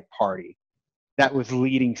Democratic Party that was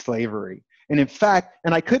leading slavery. And in fact,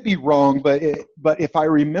 and I could be wrong, but if I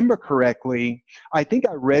remember correctly, I think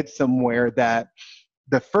I read somewhere that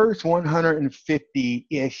the first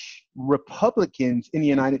 150-ish Republicans in the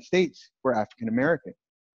United States were African American.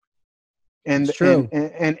 And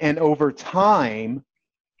over time,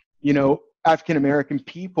 African American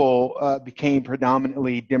people became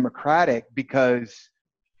predominantly Democratic, because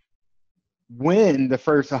when the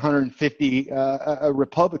first 150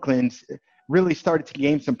 Republicans really started to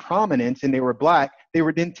gain some prominence and they were Black, they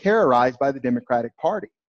were then terrorized by the Democratic Party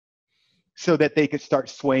so that they could start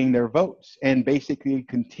swaying their votes and basically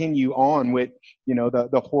continue on with,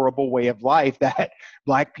 the horrible way of life that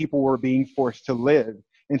Black people were being forced to live.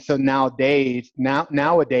 And so nowadays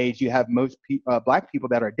you have most Black people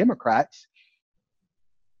that are Democrats,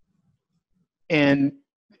 and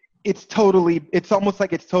it's almost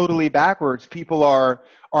like it's totally backwards. People are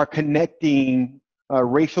connecting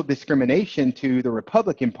racial discrimination to the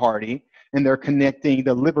Republican Party, and they're connecting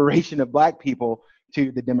the liberation of Black people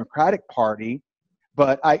to the Democratic Party.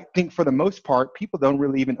 But I think for the most part, people don't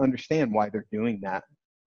really even understand why they're doing that.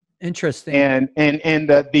 Interesting. And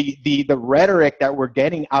the rhetoric that we're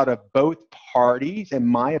getting out of both parties, in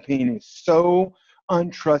my opinion, is so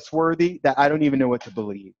untrustworthy that I don't even know what to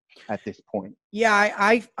believe at this point.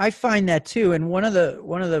 Yeah, I find that too. And one of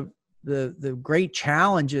the great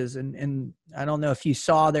challenges, and I don't know if you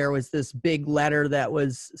saw, there was this big letter that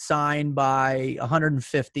was signed by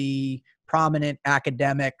 150 prominent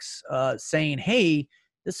academics saying, hey,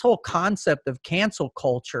 this whole concept of cancel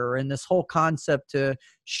culture and this whole concept to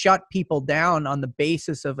shut people down on the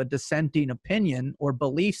basis of a dissenting opinion or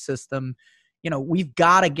belief system, we've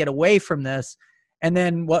got to get away from this. And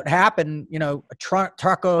then what happened, a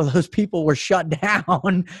truck of those people were shut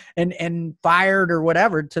down and fired or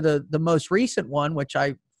whatever. To the most recent one, which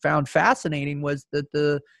I found fascinating, was that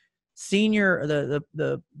the senior,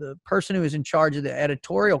 the person who was in charge of the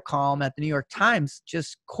editorial column at the New York Times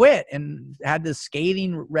just quit and had this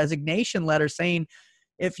scathing resignation letter saying,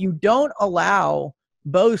 if you don't allow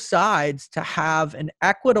both sides to have an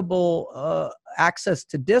equitable access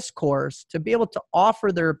to discourse, to be able to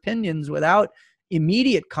offer their opinions without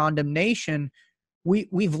immediate condemnation,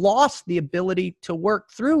 we've lost the ability to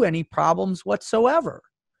work through any problems whatsoever.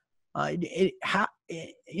 And I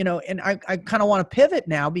kind of want to pivot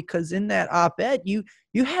now, because in that op-ed, you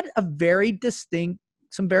had some very distinct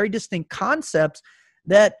concepts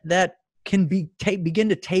that can begin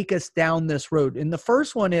to take us down this road. And the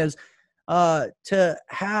first one is to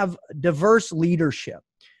have diverse leadership.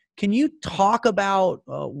 Can you talk about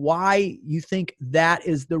why you think that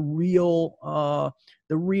is the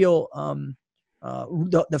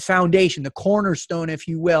foundation, the cornerstone, if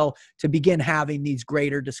you will, to begin having these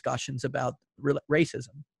greater discussions about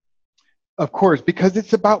racism? Of course, because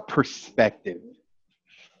it's about perspective.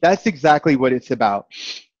 That's exactly what it's about.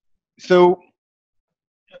 So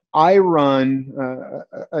I run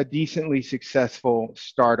a decently successful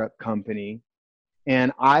startup company,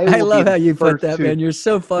 and I love how you put that, man. You're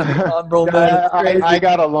so fucking humble, man. I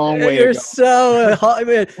got a long way to go. You're so,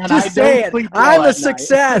 man, just say it. I'm a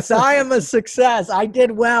success. I am a success. I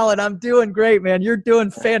did well, and I'm doing great, man. You're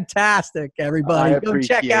doing fantastic, everybody. Go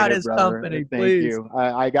check out his company, please. Thank you.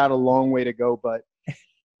 I got a long way to go, but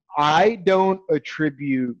I don't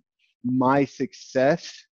attribute my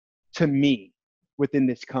success to me within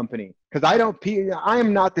this company, because I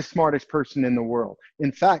am not the smartest person in the world.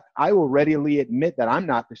 In fact, I will readily admit that I'm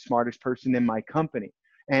not the smartest person in my company.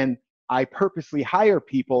 And I purposely hire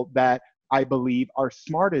people that I believe are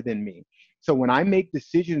smarter than me. So when I make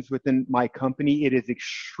decisions within my company, it is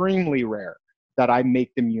extremely rare that I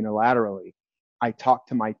make them unilaterally. I talk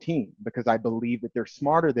to my team because I believe that they're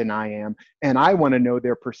smarter than I am, and I want to know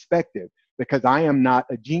their perspective, because I am not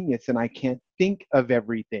a genius and I can't think of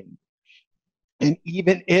everything. And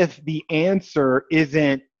even if the answer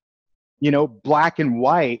isn't, black and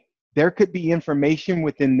white, there could be information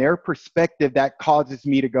within their perspective that causes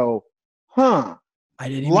me to go, I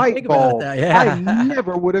didn't even think about that. Yeah. I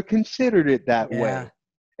never would have considered it that way.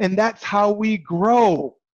 And that's how we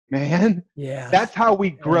grow, man. Yeah. That's how we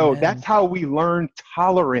grow. Amen. That's how we learn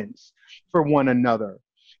tolerance for one another.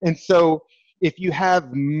 And so if you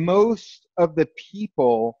have most of the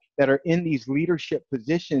people that are in these leadership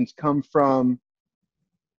positions come from,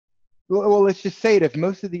 well, let's just say it, if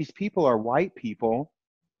most of these people are white people,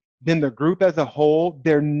 then the group as a whole,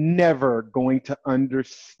 they're never going to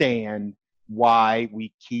understand why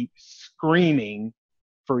we keep screaming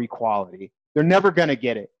for equality. They're never going to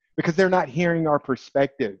get it, because they're not hearing our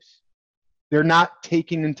perspectives. They're not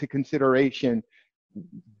taking into consideration,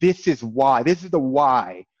 this is the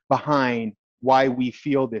why behind why we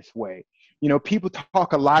feel this way. People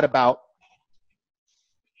talk a lot about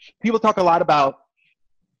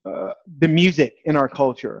the music in our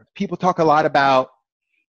culture. People talk a lot about,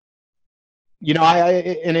 it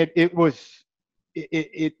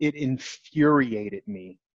infuriated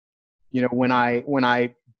me, when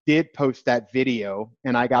I did post that video,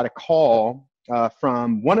 and I got a call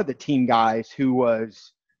from one of the team guys who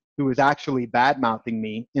was actually bad mouthing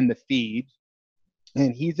me in the feed,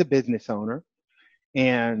 and he's a business owner,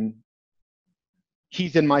 and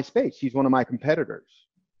he's in my space. He's one of my competitors.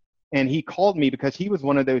 And he called me because he was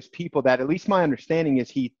one of those people that, at least my understanding is,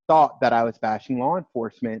 he thought that I was bashing law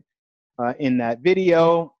enforcement in that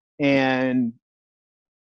video. And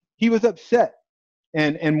he was upset.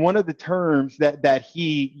 And one of the terms that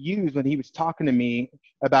he used when he was talking to me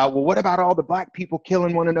about, well, what about all the black people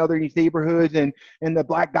killing one another in these neighborhoods, and the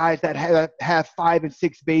black guys that have 5 and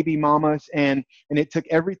 6 baby mamas, and it took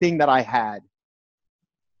everything that I had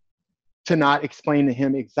to not explain to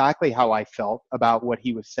him exactly how I felt about what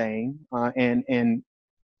he was saying, and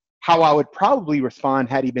how I would probably respond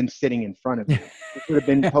had he been sitting in front of me. It would have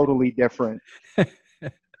been totally different.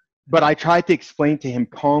 But I tried to explain to him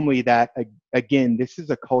calmly that, again, this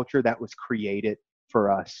is a culture that was created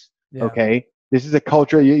for us, okay? This is a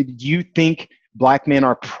culture. Do you think black men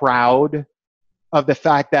are proud of the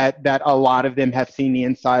fact that a lot of them have seen the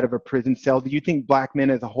inside of a prison cell? Do you think black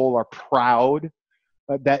men as a whole are proud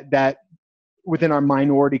that within our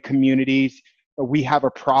minority communities, we have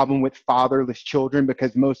a problem with fatherless children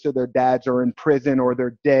because most of their dads are in prison, or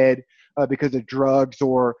they're dead because of drugs,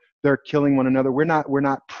 or they're killing one another? We're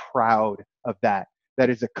not proud of that.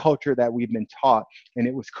 That is a culture that we've been taught, and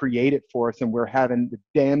it was created for us, and we're having the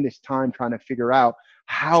damnedest time trying to figure out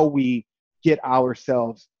how we get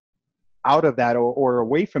ourselves out of that, or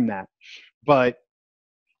away from that. But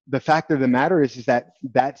the fact of the matter is that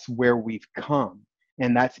that's where we've come.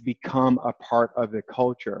 And that's become a part of the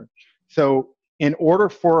culture. So in order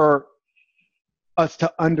for us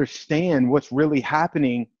to understand what's really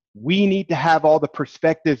happening, we need to have all the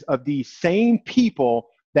perspectives of these same people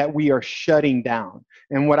that we are shutting down.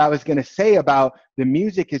 And what I was going to say about the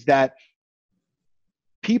music is that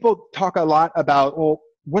people talk a lot about, well,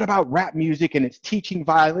 what about rap music and it's teaching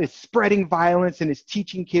violence, it's spreading violence, and it's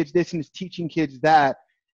teaching kids this and it's teaching kids that.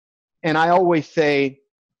 And I always say,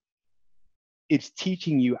 it's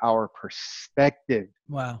teaching you our perspective.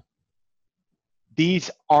 Wow.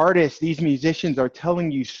 These artists, these musicians are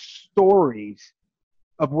telling you stories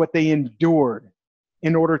of what they endured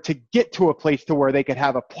in order to get to a place to where they could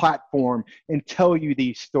have a platform and tell you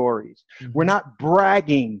these stories. Mm-hmm. We're not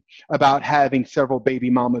bragging about having several baby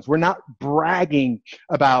mamas. We're not bragging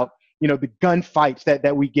about, you know, the gunfights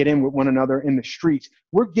that we get in with one another in the streets.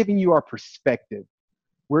 We're giving you our perspective.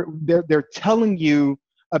 They're telling you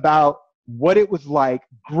about what it was like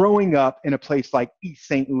growing up in a place like East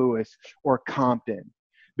St. Louis or Compton.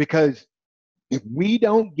 Because if we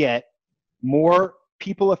don't get more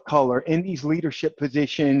people of color in these leadership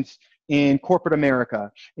positions in corporate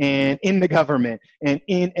America and in the government and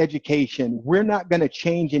in education, we're not going to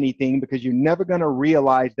change anything, because you're never going to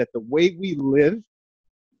realize that the way we live,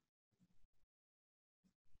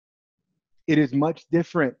 it is much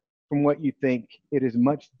different from what you think. It is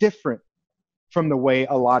much different from the way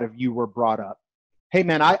a lot of you were brought up. Hey,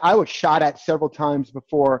 man, I was shot at several times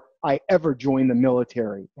before I ever joined the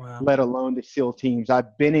military, Wow. let alone the SEAL teams.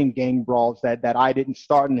 I've been in gang brawls that I didn't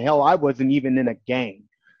start, and hell, I wasn't even in a gang.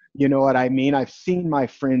 You know what I mean? I've seen my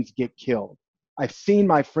friends get killed. I've seen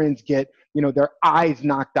my friends get, you know, their eyes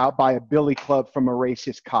knocked out by a billy club from a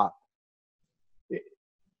racist cop.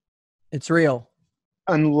 It's real.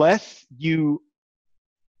 Unless you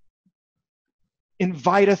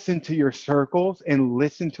invite us into your circles and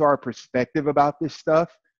listen to our perspective about this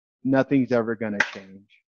stuff, nothing's ever going to change.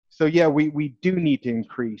 So yeah, we do need to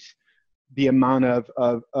increase the amount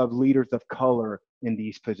of leaders of color in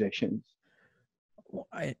these positions.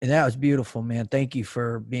 That was beautiful, man. Thank you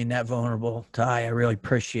for being that vulnerable, Ty. I really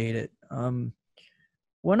appreciate it.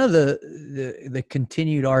 One of the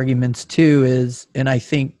continued arguments too is, and I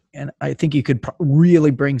think you could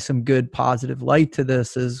really bring some good positive light to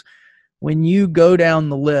this, is when you go down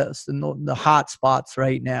the list and the hot spots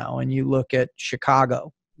right now, and you look at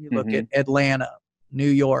Chicago, you look at Atlanta, New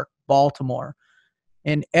York, Baltimore,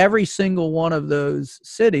 and every single one of those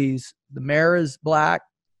cities, the mayor is black,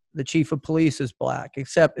 the chief of police is black,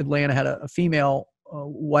 except Atlanta had a female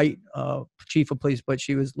white chief of police, but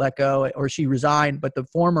she was let go, or she resigned, but the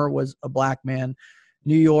former was a black man.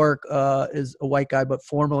 New York is a white guy, but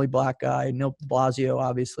formerly black guy. Neil de Blasio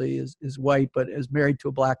obviously is white, but is married to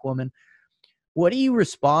a black woman. What do you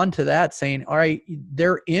respond to that, saying, all right,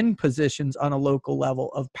 they're in positions on a local level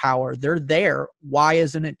of power. They're there. Why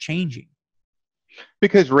isn't it changing?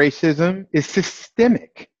 Because racism is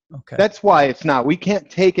systemic. Okay. That's why it's not. We can't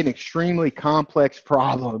take an extremely complex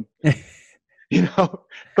problem, you know,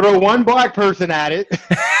 throw one black person at it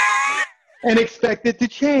and expect it to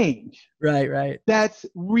change. Right. That's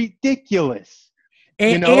ridiculous.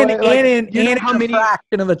 And, you know, in a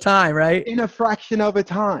fraction of a time, right? In a fraction of a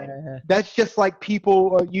time. That's just like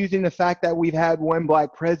people using the fact that we've had one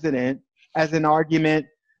black president as an argument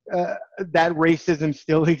that racism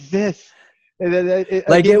still exists.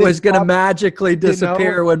 Like it was going to magically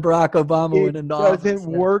disappear when Barack Obama went into office. It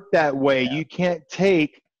doesn't work that way. Yeah. You can't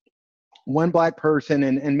take one black person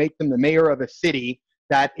and make them the mayor of a city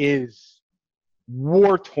that is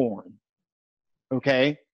war-torn,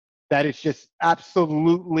 okay? That is just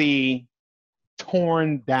absolutely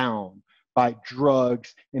torn down by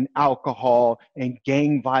drugs and alcohol and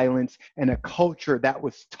gang violence and a culture that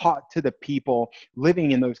was taught to the people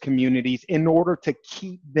living in those communities in order to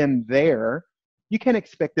keep them there. You can't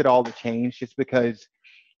expect it all to change just because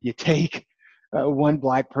you take one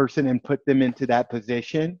black person and put them into that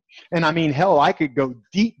position. And I mean, hell, I could go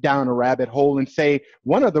deep down a rabbit hole and say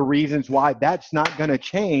one of the reasons why that's not going to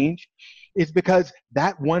change is because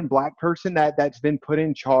that one black person that's been put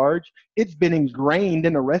in charge, it's been ingrained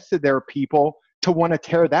in the rest of their people to want to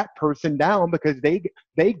tear that person down because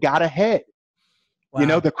they got ahead. Wow. You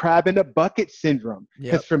know, the crab in the bucket syndrome.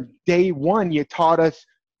 Because from day one, you taught us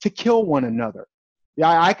to kill one another.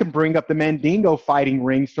 Yeah, I can bring up the Mandingo fighting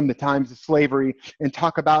rings from the times of slavery and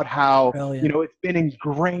talk about how, you know, it's been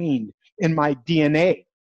ingrained in my DNA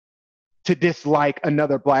to dislike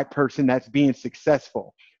another black person that's being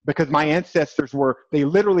successful. Because my ancestors they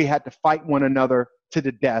literally had to fight one another to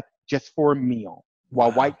the death just for a meal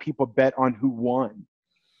while white people bet on who won.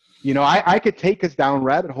 You know, I could take us down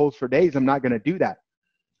rabbit holes for days. I'm not going to do that.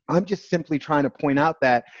 I'm just simply trying to point out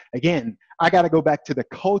that, again, I got to go back to the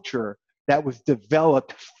culture that was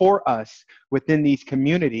developed for us within these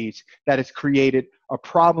communities that has created a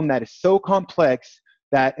problem that is so complex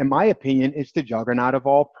that, in my opinion, is the juggernaut of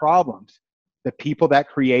all problems. The people that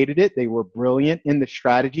created it, they were brilliant in the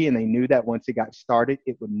strategy, and they knew that once it got started,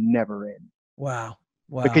 it would never end. Wow.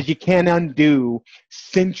 Wow. Because you can't undo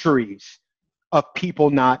centuries of people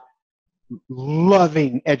not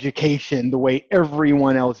loving education the way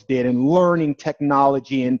everyone else did, and learning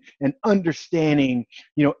technology, and understanding,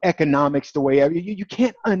 economics the way you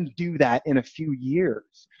can't undo that in a few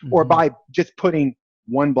years, or Mm-hmm. by just putting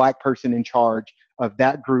one black person in charge of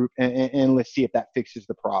that group, and let's see if that fixes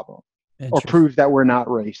the problem or Interesting. proves that we're not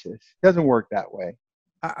racist. It doesn't work that way.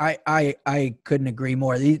 I couldn't agree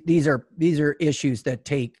more. These are issues that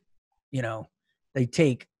take, they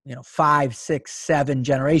take, 5, 6, 7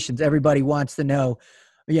 generations. Everybody wants to know,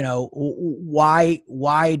 why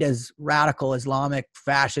does radical Islamic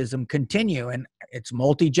fascism continue? And it's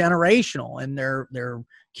multi-generational, and they're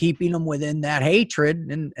keeping them within that hatred,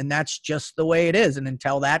 and that's just the way it is. And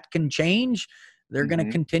until that can change, they're going to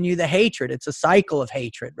Mm-hmm. continue the hatred. It's a cycle of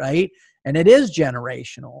hatred, right? And it is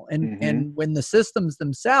generational. And Mm-hmm. when the systems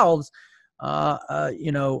themselves,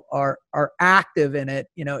 are active in it,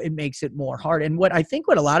 it makes it more hard. And what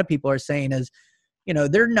a lot of people are saying is,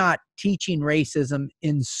 they're not teaching racism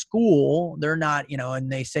in school. They're not,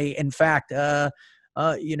 and they say, in fact, you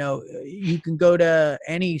can go to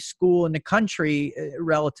any school in the country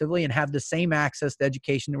relatively and have the same access to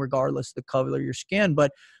education regardless of the color of your skin.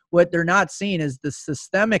 But what they're not seeing is the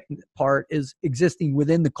systemic part is existing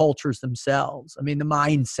within the cultures themselves. I mean, the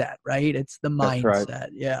mindset, right? It's the That's right. mindset.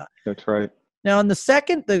 Yeah. That's right. Now, in the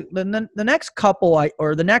second, the next couple,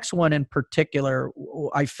 or the next one in particular,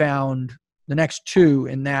 I found the next two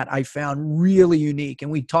in that I found really unique.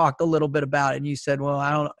 And we talked a little bit about it. And you said, well,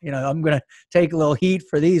 I don't, I'm going to take a little heat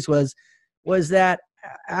for these, was that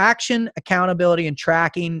action, accountability, and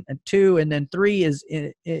tracking, and 2, and then 3 is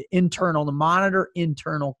internal, to monitor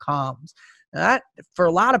internal comms. Now that, for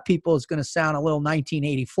a lot of people, is going to sound a little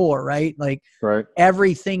 1984, right? Like, Right.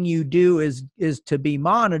 everything you do is to be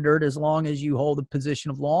monitored as long as you hold a position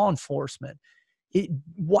of law enforcement.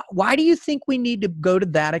 Why do you think we need to go to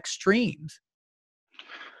that extremes?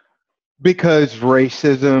 Because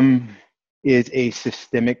racism is a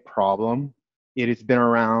systemic problem. It has been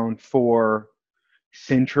around for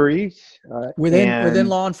centuries, Within and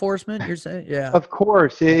law enforcement, you're saying? Yeah. of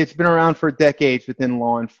course, it's been around for decades within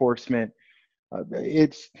law enforcement.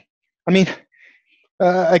 It's, I mean,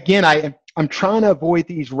 again, I'm trying to avoid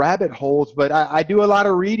these rabbit holes, but I do a lot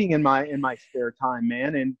of reading in my spare time,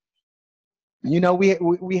 man. And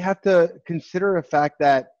we have to consider the fact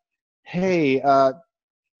that, hey,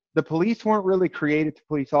 the police weren't really created to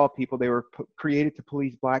police all people. They were created to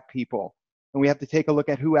police black people, and we have to take a look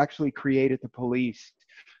at who actually created the police.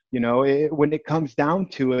 When it comes down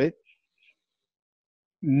to it,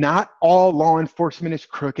 not all law enforcement is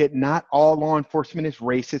crooked. Not all law enforcement is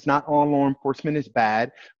racist. Not all law enforcement is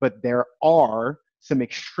bad, but there are some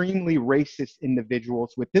extremely racist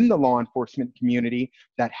individuals within the law enforcement community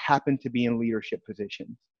that happen to be in leadership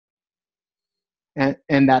positions.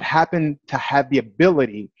 And that happen to have the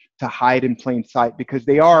ability to hide in plain sight because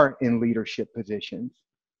they are in leadership positions,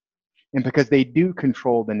 and because they do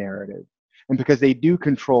control the narrative, and because they do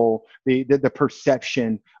control the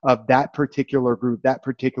perception of that particular group, that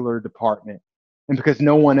particular department, and because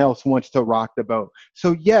no one else wants to rock the boat.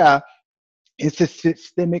 So yeah, it's a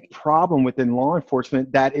systemic problem within law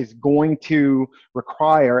enforcement that is going to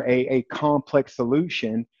require a complex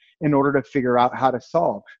solution in order to figure out how to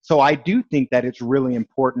solve. So I do think that it's really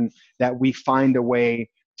important that we find a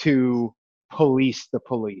way to police the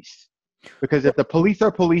police. Because if the police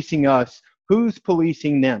are policing us, who's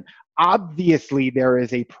policing them? Obviously, there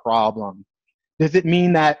is a problem. Does it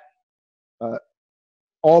mean that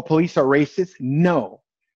all police are racist? No.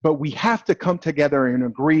 But we have to come together and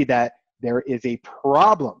agree that there is a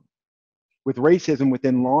problem with racism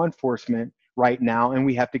within law enforcement right now, and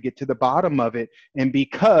we have to get to the bottom of it. And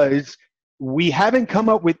because we haven't come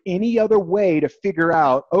up with any other way to figure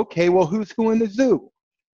out, okay, well, who's who in the zoo?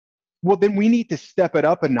 Well, then we need to step it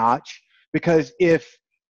up a notch, because if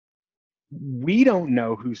we don't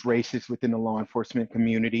know who's racist within the law enforcement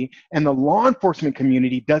community, and the law enforcement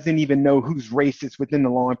community doesn't even know who's racist within the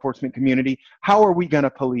law enforcement community, how are we going to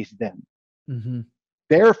police them? Mm-hmm.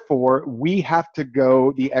 Therefore, we have to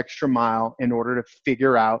go the extra mile in order to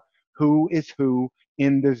figure out who is who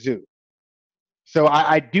in the zoo. So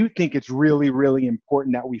I do think it's really, really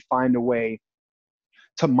important that we find a way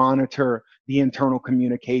to monitor the internal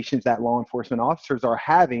communications that law enforcement officers are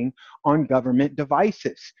having on government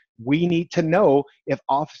devices. We need to know if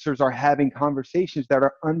officers are having conversations that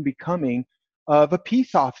are unbecoming of a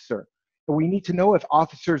peace officer. We need to know if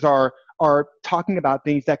officers are talking about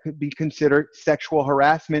things that could be considered sexual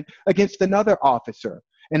harassment against another officer.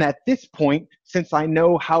 And at this point, since I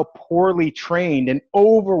know how poorly trained and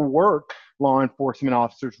overworked law enforcement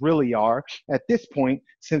officers really are, at this point,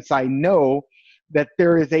 since I know that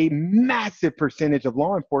there is a massive percentage of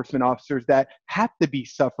law enforcement officers that have to be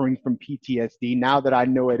suffering from PTSD, now that I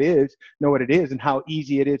know what it is and how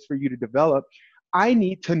easy it is for you to develop, I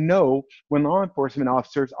need to know when law enforcement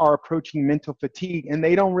officers are approaching mental fatigue and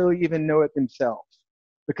they don't really even know it themselves,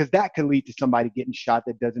 because that could lead to somebody getting shot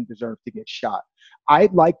that doesn't deserve to get shot.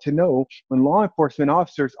 I'd like to know when law enforcement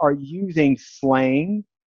officers are using slang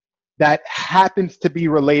that happens to be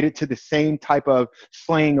related to the same type of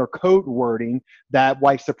slang or code wording that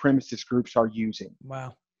white supremacist groups are using.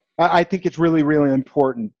 Wow. I think it's really, really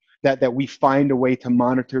important that we find a way to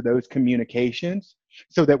monitor those communications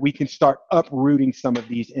so that we can start uprooting some of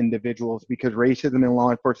these individuals, because racism in the law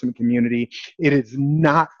enforcement community, it is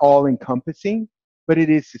not all encompassing, but it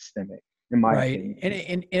is systemic, in my opinion.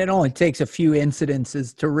 And it only takes a few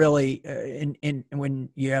incidences to really, when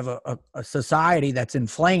you have a society that's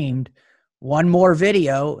inflamed, one more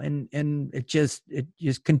video and it just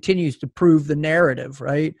continues to prove the narrative,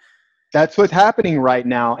 right? That's what's happening right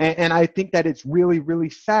now. And I think that it's really, really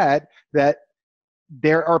sad that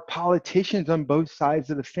there are politicians on both sides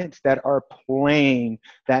of the fence that are playing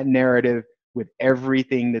that narrative with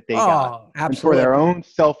everything that they got. Absolutely. And for their own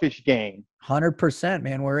selfish gain. 100%,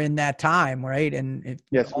 man. We're in that time, right? And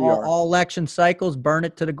yes, we are. All election cycles, burn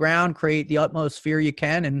it to the ground, create the utmost fear you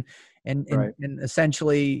can. And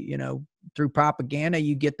essentially, you know, through propaganda,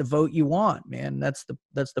 you get the vote you want, man. That's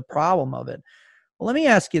the problem of it. Well, let me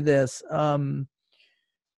ask you this. The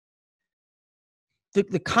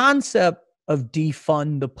concept of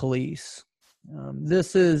defund the police.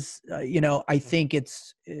 This is, I think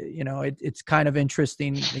it's, it's kind of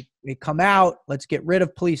interesting. They come out, let's get rid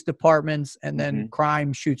of police departments, and then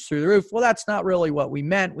crime shoots through the roof. Well, that's not really what we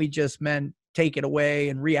meant. We just meant take it away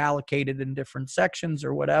and reallocate it in different sections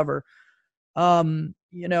or whatever. How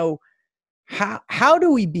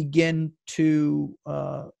do we begin to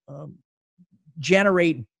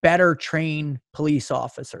generate better trained police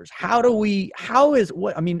officers? Obviously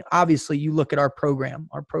you look at our program.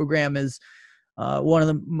 Our program is one of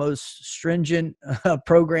the most stringent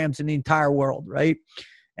programs in the entire world, right?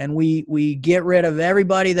 And we get rid of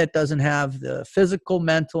everybody that doesn't have the physical,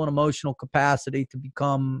 mental, and emotional capacity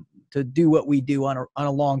to do what we do on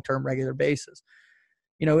a long-term regular basis.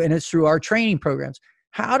 And it's through our training programs.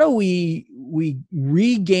 How do we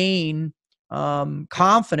regain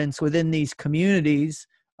confidence within these communities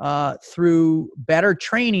through better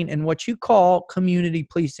training and what you call community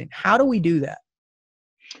policing? How do we do that?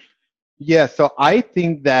 Yeah, so I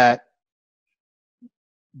think that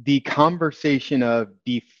the conversation of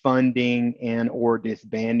defunding and or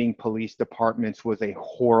disbanding police departments was a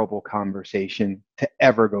horrible conversation to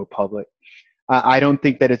ever go public. I don't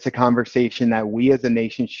think that it's a conversation that we as a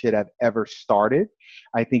nation should have ever started.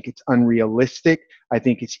 I think it's unrealistic. I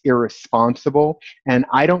think it's irresponsible. And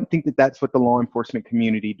I don't think that that's what the law enforcement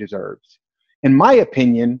community deserves. In my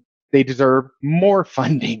opinion, they deserve more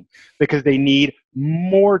funding because they need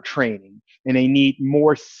more training and they need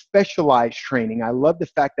more specialized training. I love the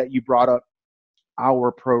fact that you brought up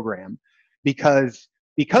our program because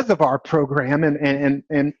of our program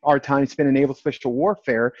and our time spent in naval special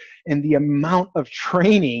warfare and the amount of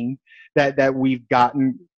training that we've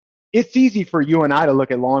gotten. It's easy for you and I to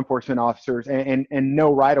look at law enforcement officers and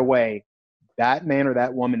know right away that man or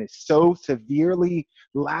that woman is so severely,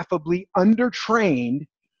 laughably undertrained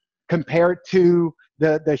compared to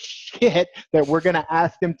the shit that we're going to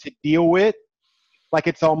ask them to deal with. Like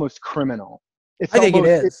it's almost criminal. I think it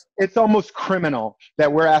is. It's almost criminal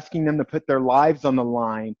that we're asking them to put their lives on the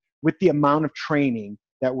line with the amount of training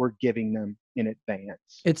that we're giving them in advance.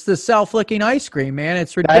 It's the self-licking ice cream, man.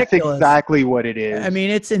 It's ridiculous. That's exactly what it is. I mean,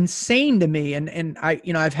 it's insane to me. And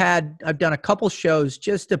I've done a couple shows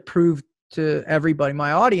just to prove to everybody,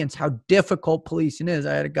 my audience, how difficult policing is.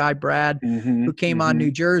 I had a guy, Brad, who came on New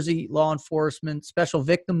Jersey law enforcement, special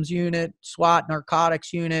victims unit, SWAT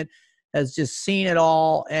narcotics unit, has just seen it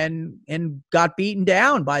all and got beaten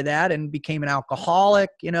down by that and became an alcoholic,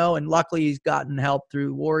 and luckily he's gotten help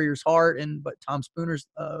through Warrior's Heart but Tom Spooner's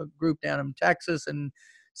group down in Texas and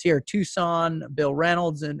Sierra Tucson, Bill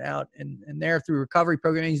Reynolds, and out and there through recovery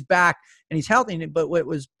program. He's back and he's healthy. But what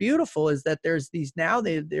was beautiful is that there's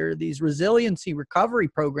there are these resiliency recovery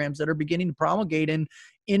programs that are beginning to promulgate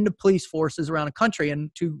into police forces around the country. And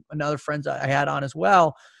two another friends I had on as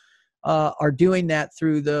well are doing that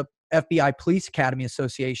through the FBI Police Academy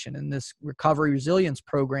Association and this recovery resilience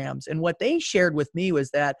programs. And what they shared with me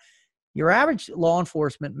was that your average law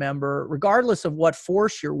enforcement member, regardless of what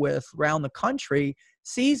force you're with around the country,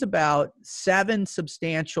 sees about 7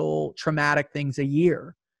 substantial traumatic things a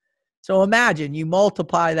year. So imagine you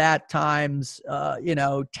multiply that times,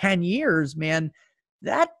 10 years, man,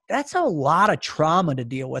 that's a lot of trauma to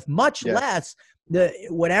deal with, much Yes, less the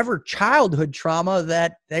whatever childhood trauma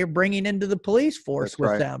that they're bringing into the police force that's with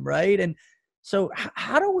right. them, right? And so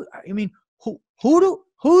how do we, I mean,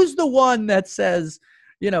 who's the one that says,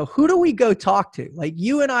 who do we go talk to? Like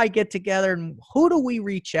you and I get together, and who do we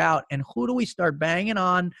reach out, and who do we start banging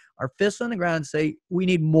on our fists on the ground and say, we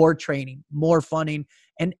need more training, more funding,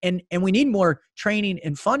 and we need more training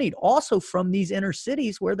and funding also from these inner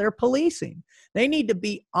cities where they're policing. They need to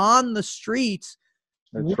be on the streets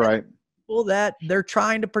That's with right. people that they're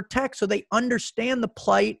trying to protect, so they understand the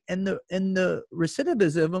plight and the I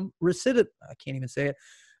can't even say it,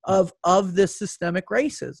 of this systemic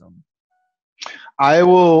racism. I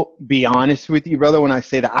will be honest with you, brother, when I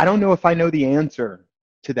say that. I don't know if I know the answer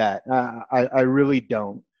to that. I really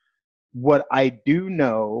don't. What I do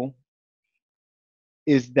know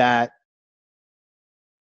is that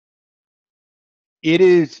it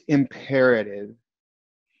is imperative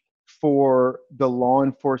for the law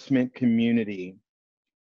enforcement community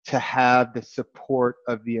to have the support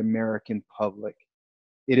of the American public.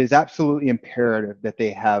 It is absolutely imperative that they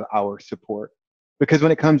have our support, because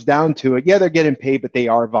when it comes down to it, yeah, they're getting paid, but they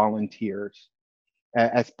are volunteers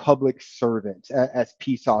as public servants, as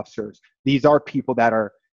peace officers. These are people that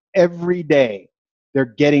are every day, they're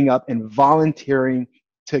getting up and volunteering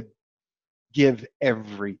to give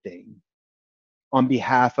everything on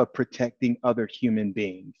behalf of protecting other human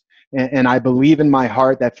beings. And I believe in my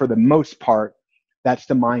heart that for the most part, that's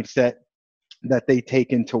the mindset that they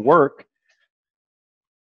take into work.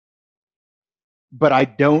 But I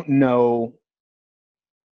don't know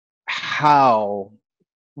how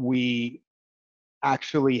we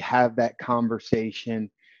actually have that conversation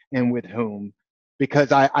and with whom,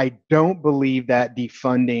 because I don't believe that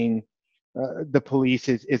defunding the police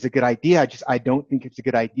is a good idea. I don't think it's a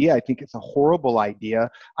good idea. I think it's a horrible idea.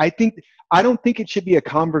 I don't think it should be a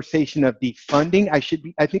conversation of defunding.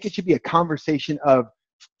 I think it should be a conversation of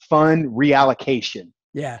fund reallocation.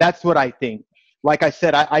 Yeah. That's what I think. Like I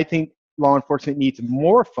said, I think law enforcement needs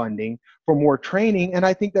more funding for more training, and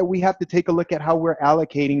I think that we have to take a look at how we're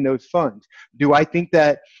allocating those funds. Do I think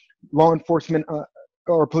that law enforcement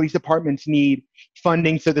or police departments need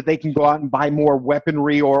funding so that they can go out and buy more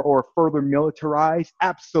weaponry or further militarize?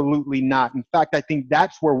 Absolutely not. In fact, I think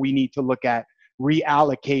that's where we need to look at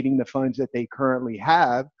reallocating the funds that they currently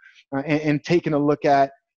have, and taking a look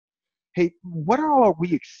at, hey, what all are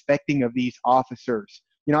we expecting of these officers?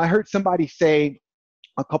 I heard somebody say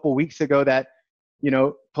a couple weeks ago that,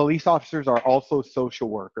 police officers are also social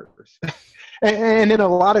workers. And then a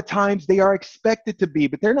lot of times they are expected to be,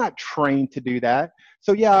 but they're not trained to do that.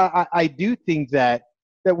 So yeah, I do think that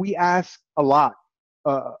we ask a lot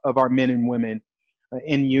of our men and women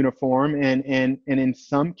in uniform, and in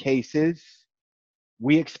some cases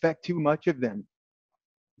we expect too much of them.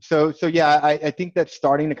 So yeah, I think that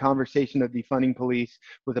starting the conversation of defunding police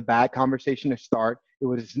was a bad conversation to start.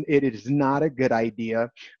 It is not a good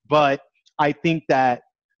idea, but I think that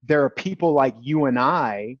there are people like you and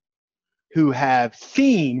I who have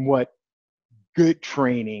seen what good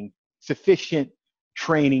training, sufficient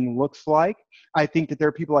training looks like. I think that there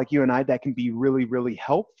are people like you and I that can be really, really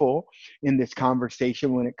helpful in this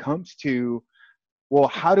conversation when it comes to, well,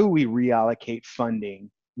 how do we reallocate funding?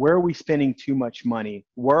 Where are we spending too much money?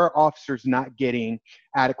 Where are officers not getting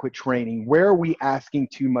adequate training? Where are we asking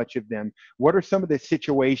too much of them? What are some of the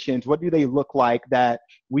situations? What do they look like that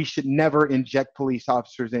we should never inject police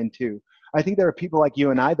officers into? I think there are people like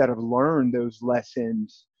you and I that have learned those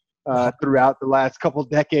lessons throughout the last couple of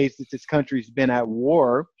decades that this country's been at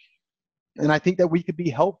war. And I think that we could be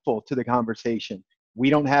helpful to the conversation. We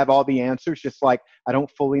don't have all the answers, just like I don't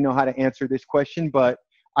fully know how to answer this question, but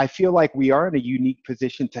I feel like we are in a unique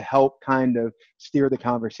position to help kind of steer the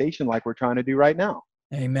conversation like we're trying to do right now.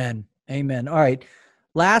 Amen. Amen. All right.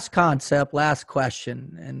 Last concept, last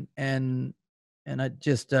question. And I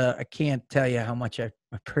just, I can't tell you how much I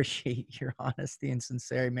appreciate your honesty and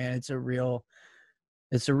sincerity, man. It's a real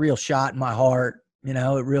shot in my heart.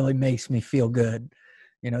 It really makes me feel good,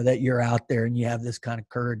 that you're out there and you have this kind of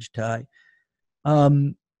courage, Ty.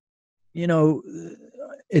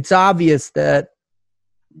 It's obvious that,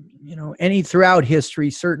 throughout history,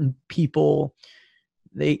 certain people,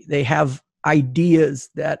 they have ideas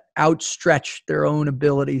that outstretch their own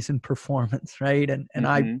abilities and performance, right? And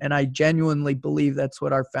I genuinely believe that's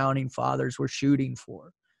what our founding fathers were shooting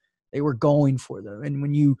for. They were going for them. And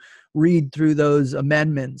when you read through those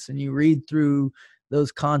amendments and you read through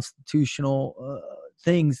those constitutional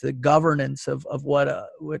things, the governance of what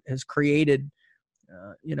has created,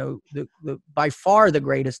 the by far the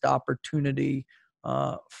greatest opportunity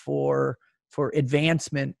for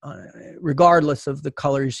advancement, regardless of the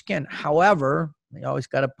color of your skin. However, you always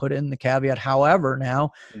got to put in the caveat. However,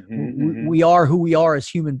 now we are who we are as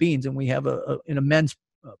human beings, and we have an immense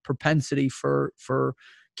propensity for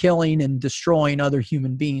killing and destroying other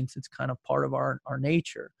human beings. It's kind of part of our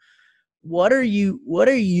nature. What are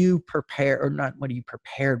you prepared, or not what are you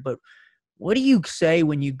prepared, but what do you say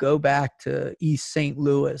when you go back to East St.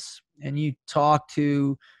 Louis and you talk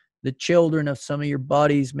to the children of some of your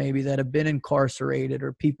buddies maybe that have been incarcerated,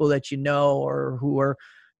 or people that you know, or who are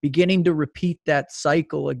beginning to repeat that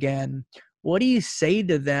cycle again? What do you say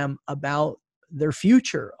to them about their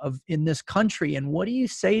future in this country? And what do you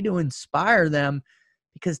say to inspire them?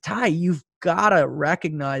 Because Ty, you've got to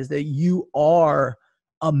recognize that you are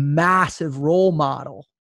a massive role model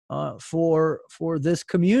for this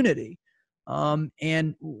community.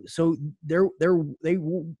 And so they're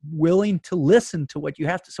willing to listen to what you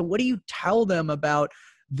have to. So what do you tell them about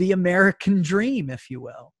the American dream, if you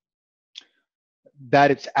will?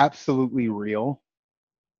 That it's absolutely real.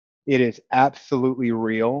 It is absolutely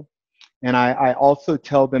real. And I also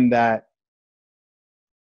tell them that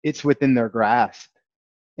it's within their grasp.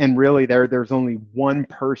 And really there's only one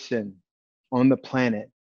person on the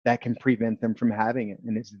planet that can prevent them from having it,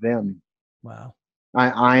 and it's them. Wow.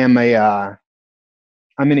 I am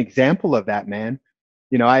I'm an example of that, man.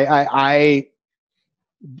 You know, I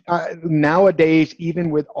nowadays, even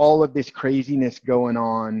with all of this craziness going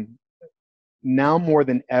on, now more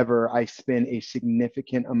than ever, I spend a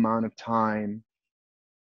significant amount of time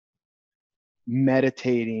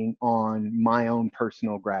meditating on my own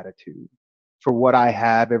personal gratitude for what I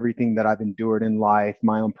have, everything that I've endured in life,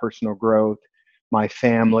 my own personal growth, my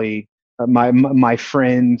family, my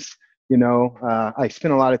friends. You know, I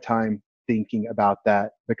spend a lot of time thinking about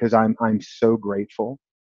that because I'm so grateful,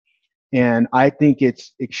 and I think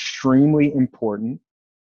it's extremely important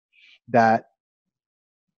that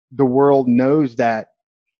the world knows that,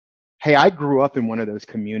 hey, I grew up in one of those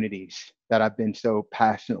communities that I've been so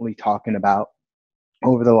passionately talking about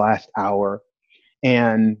over the last hour,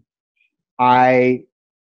 and I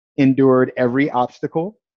endured every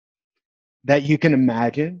obstacle that you can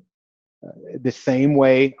imagine, the same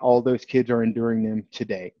way all those kids are enduring them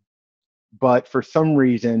today. But for some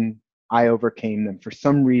reason, I overcame them. For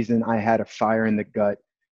some reason, I had a fire in the gut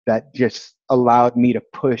that just allowed me to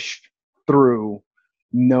push through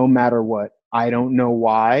no matter what. I don't know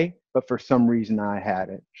why, but for some reason I had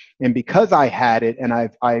it. And because I had it, and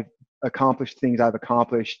I've accomplished things I've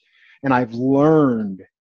accomplished, and I've learned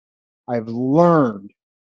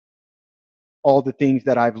all the things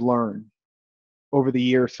that I've learned over the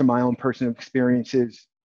years from my own personal experiences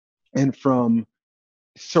and from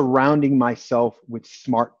surrounding myself with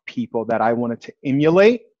smart people that I wanted to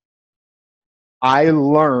emulate. I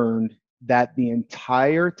learned that the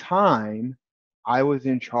entire time I was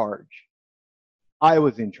in charge. I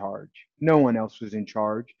was in charge. No one else was in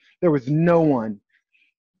charge. There was no one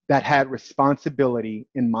that had responsibility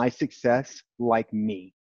in my success like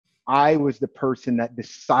me. I was the person that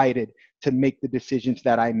decided to make the decisions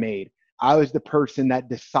that I made. I was the person that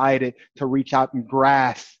decided to reach out and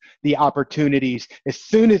grasp the opportunities. As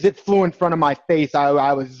soon as it flew in front of my face,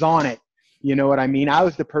 I was on it. You know what I mean? I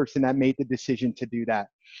was the person that made the decision to do that.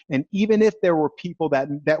 And even if there were people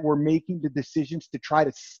that were making the decisions to try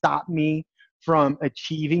to stop me from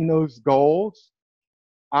achieving those goals,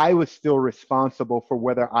 I was still responsible for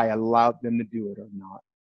whether I allowed them to do it or not.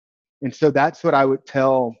 And so that's what I would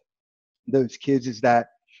tell those kids, is that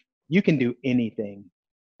you can do anything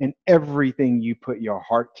and everything you put your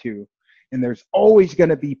heart to. And there's always going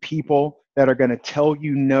to be people that are going to tell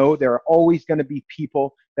you no. There are always going to be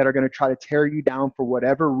people that are going to try to tear you down for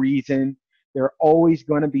whatever reason. There are always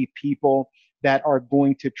going to be people that are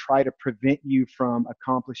going to try to prevent you from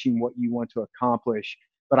accomplishing what you want to accomplish.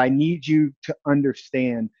 But I need you to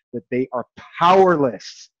understand that they are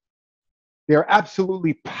powerless. They are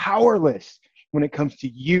absolutely powerless when it comes to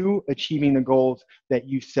you achieving the goals that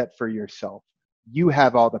you set for yourself. You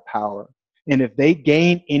have all the power. And if they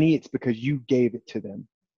gain any, it's because you gave it to them.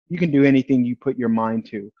 You can do anything you put your mind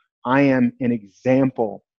to. I am an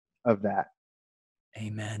example of that.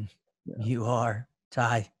 Amen. Yeah. You are,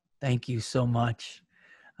 Ty. Thank you so much.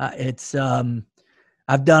 I've done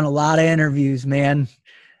a lot of interviews, man.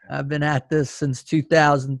 I've been at this since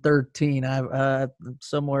 2013. I've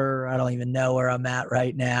somewhere, I don't even know where I'm at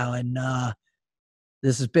right now. And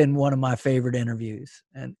This has been one of my favorite interviews,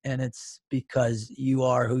 and it's because you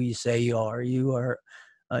are who you say you are. You are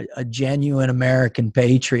a genuine American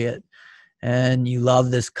patriot, and you love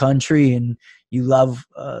this country, and you love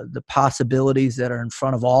the possibilities that are in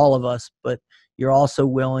front of all of us, but you're also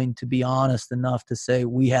willing to be honest enough to say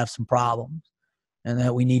we have some problems and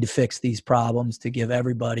that we need to fix these problems to give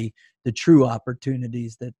everybody the true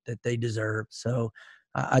opportunities that they deserve. So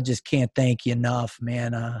I just can't thank you enough,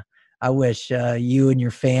 man. I wish you and your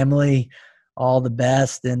family all the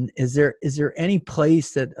best. And is there any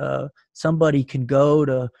place that somebody can go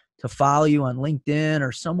to follow you on LinkedIn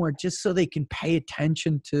or somewhere, just so they can pay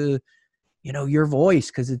attention to, your voice?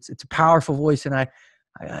 Cause it's a powerful voice. And I'm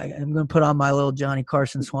going to put on my little Johnny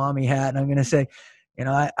Carson Swami hat, and I'm going to say,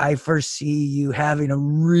 I foresee you having a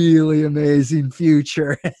really amazing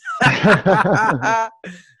future. I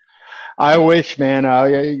wish, man.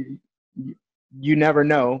 You never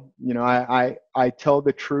know. I tell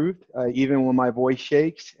the truth, even when my voice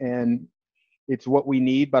shakes, and it's what we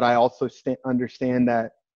need. But I also understand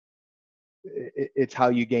that it's how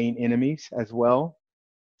you gain enemies as well.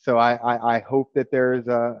 So I hope that there's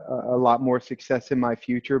a lot more success in my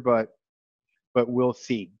future, but we'll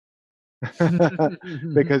see.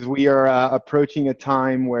 Because we are approaching a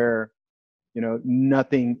time where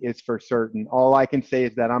nothing is for certain. All I can say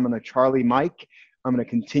is that I'm going to Charlie Mike. I'm going to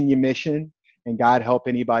continue mission, and God help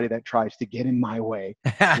anybody that tries to get in my way.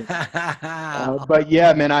 But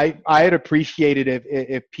yeah, man, I'd appreciate it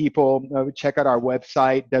if people check out our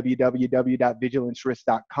website,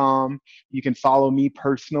 www.vigilancerisk.com. You can follow me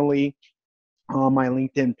personally on my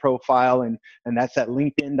LinkedIn profile, and that's at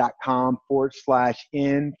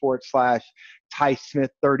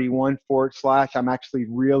linkedin.com/Ty-Smith31 /. I'm actually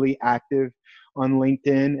really active on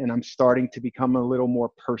LinkedIn, and I'm starting to become a little more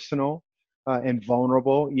personal and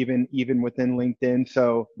vulnerable, even within LinkedIn.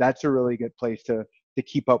 So that's a really good place to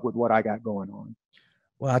keep up with what I got going on.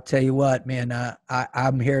 Well, I'll tell you what, man,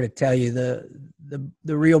 I'm here to tell you the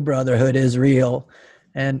real brotherhood is real,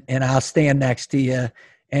 and I'll stand next to you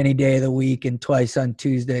any day of the week and twice on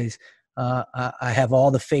Tuesdays. I have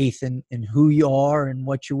all the faith in who you are and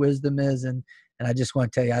what your wisdom is, and I just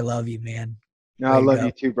want to tell you I love you, man. No, I love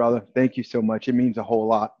you too, brother. Thank you so much. It means a whole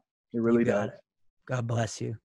lot. It really does. God bless you.